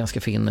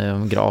ganska fin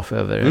graf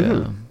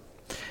över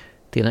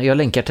tiden. Jag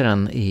länkar till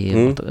den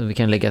vi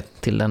kan lägga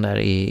till den där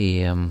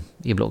i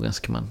bloggen,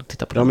 så kan man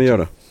titta på den. Ja, men gör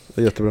det.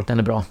 Det är jättebra. Den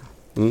är bra.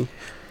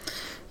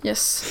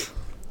 Yes.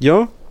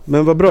 Ja,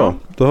 men vad bra.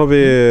 Då har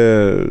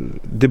vi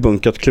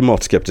debunkat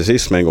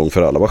klimatskepticism en gång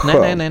för alla. Vad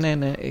skönt.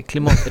 Nej.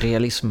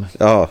 Klimatrealism.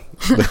 Ja.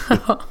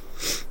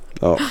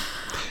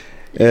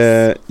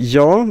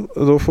 Ja,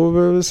 då får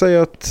vi väl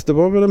säga att det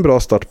var väl en bra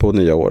start på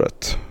nya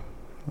året.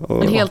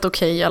 Men helt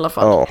okej i alla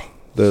fall. Ja,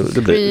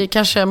 det blir. Vi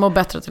kanske mår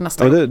bättre till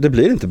nästa gång. Det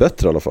blir inte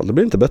bättre i alla fall. Det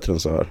blir inte bättre än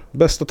så här.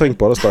 Bästa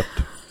tänkbara start.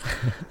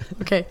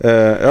 Okej.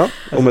 Ja,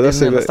 och med det är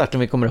den enda starten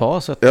vi kommer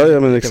ha. Så att ja,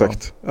 men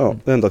exakt. Ja,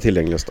 den enda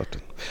tillgängliga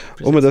starten.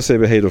 Precis. Och med det säger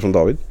vi hej då från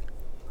David.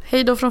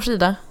 Hej då från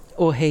Frida.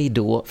 Och hej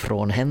då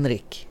från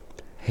Henrik.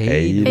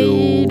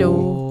 Hej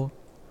då.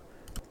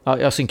 Ja,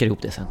 jag synkar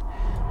ihop det sen.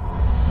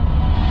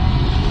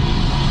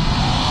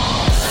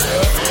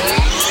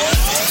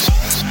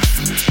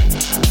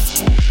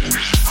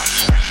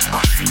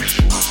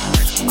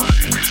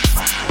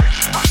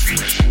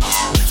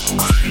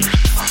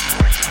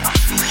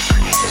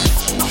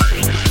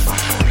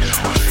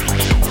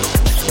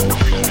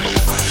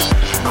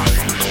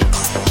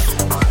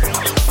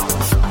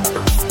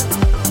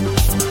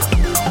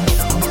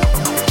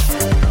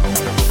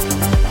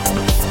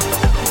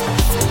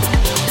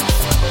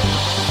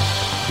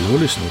 Du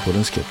har lyssnat på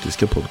den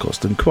skeptiska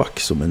podcasten Kvack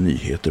som är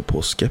nyheter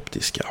på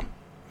skeptiska.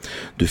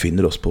 Du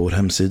finner oss på vår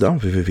hemsida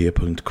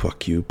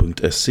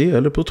www.quacku.se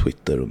eller på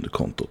Twitter under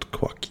kontot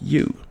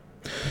quacku.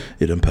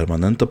 I den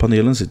permanenta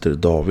panelen sitter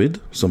David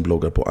som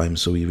bloggar på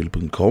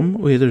imsoevil.com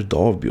och heter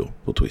Davbio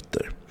på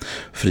Twitter.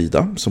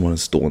 Frida som har en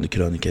stående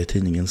krönika i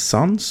tidningen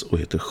Sans och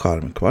heter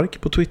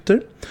Charmkvark på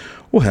Twitter.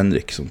 Och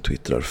Henrik som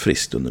twittrar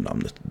friskt under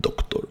namnet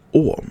Dr.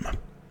 Ohm.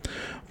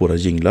 Våra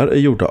jinglar är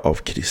gjorda av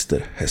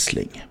Christer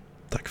Hässling.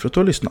 Tack för att du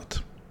har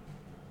lyssnat.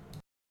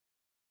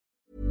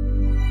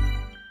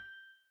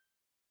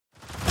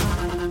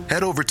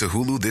 Head over to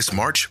Hulu this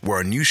March, where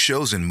our new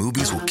shows and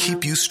movies will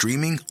keep you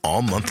streaming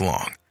all month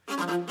long.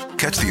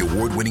 Catch the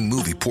award-winning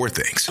movie Poor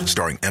Things,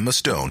 starring Emma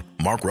Stone,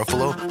 Mark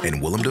Ruffalo,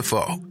 and Willem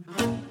Dafoe.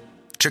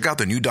 Check out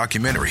the new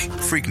documentary,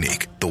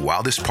 Freaknik, The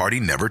Wildest Party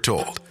Never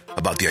Told,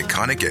 about the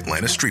iconic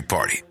Atlanta Street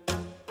Party.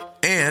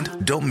 And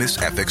don't miss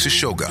FX's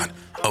Shogun,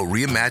 a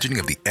reimagining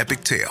of the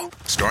epic tale,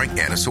 starring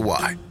Anna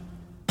Sawai.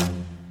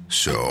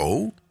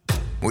 So,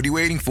 what are you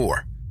waiting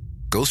for?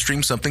 Go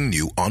stream something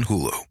new on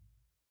Hulu.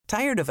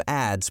 Tired of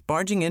ads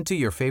barging into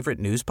your favorite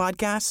news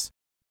podcasts?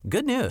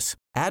 Good news.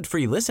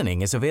 Ad-free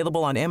listening is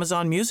available on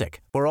Amazon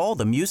Music for all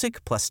the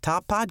music plus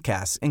top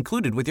podcasts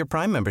included with your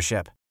Prime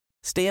membership.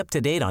 Stay up to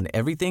date on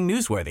everything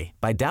newsworthy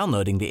by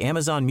downloading the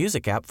Amazon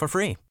Music app for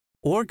free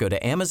or go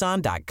to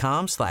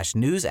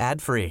amazon.com/news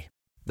ad free.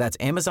 That's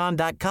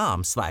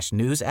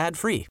amazon.com/news ad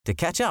free to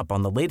catch up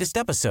on the latest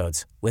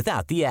episodes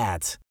without the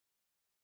ads.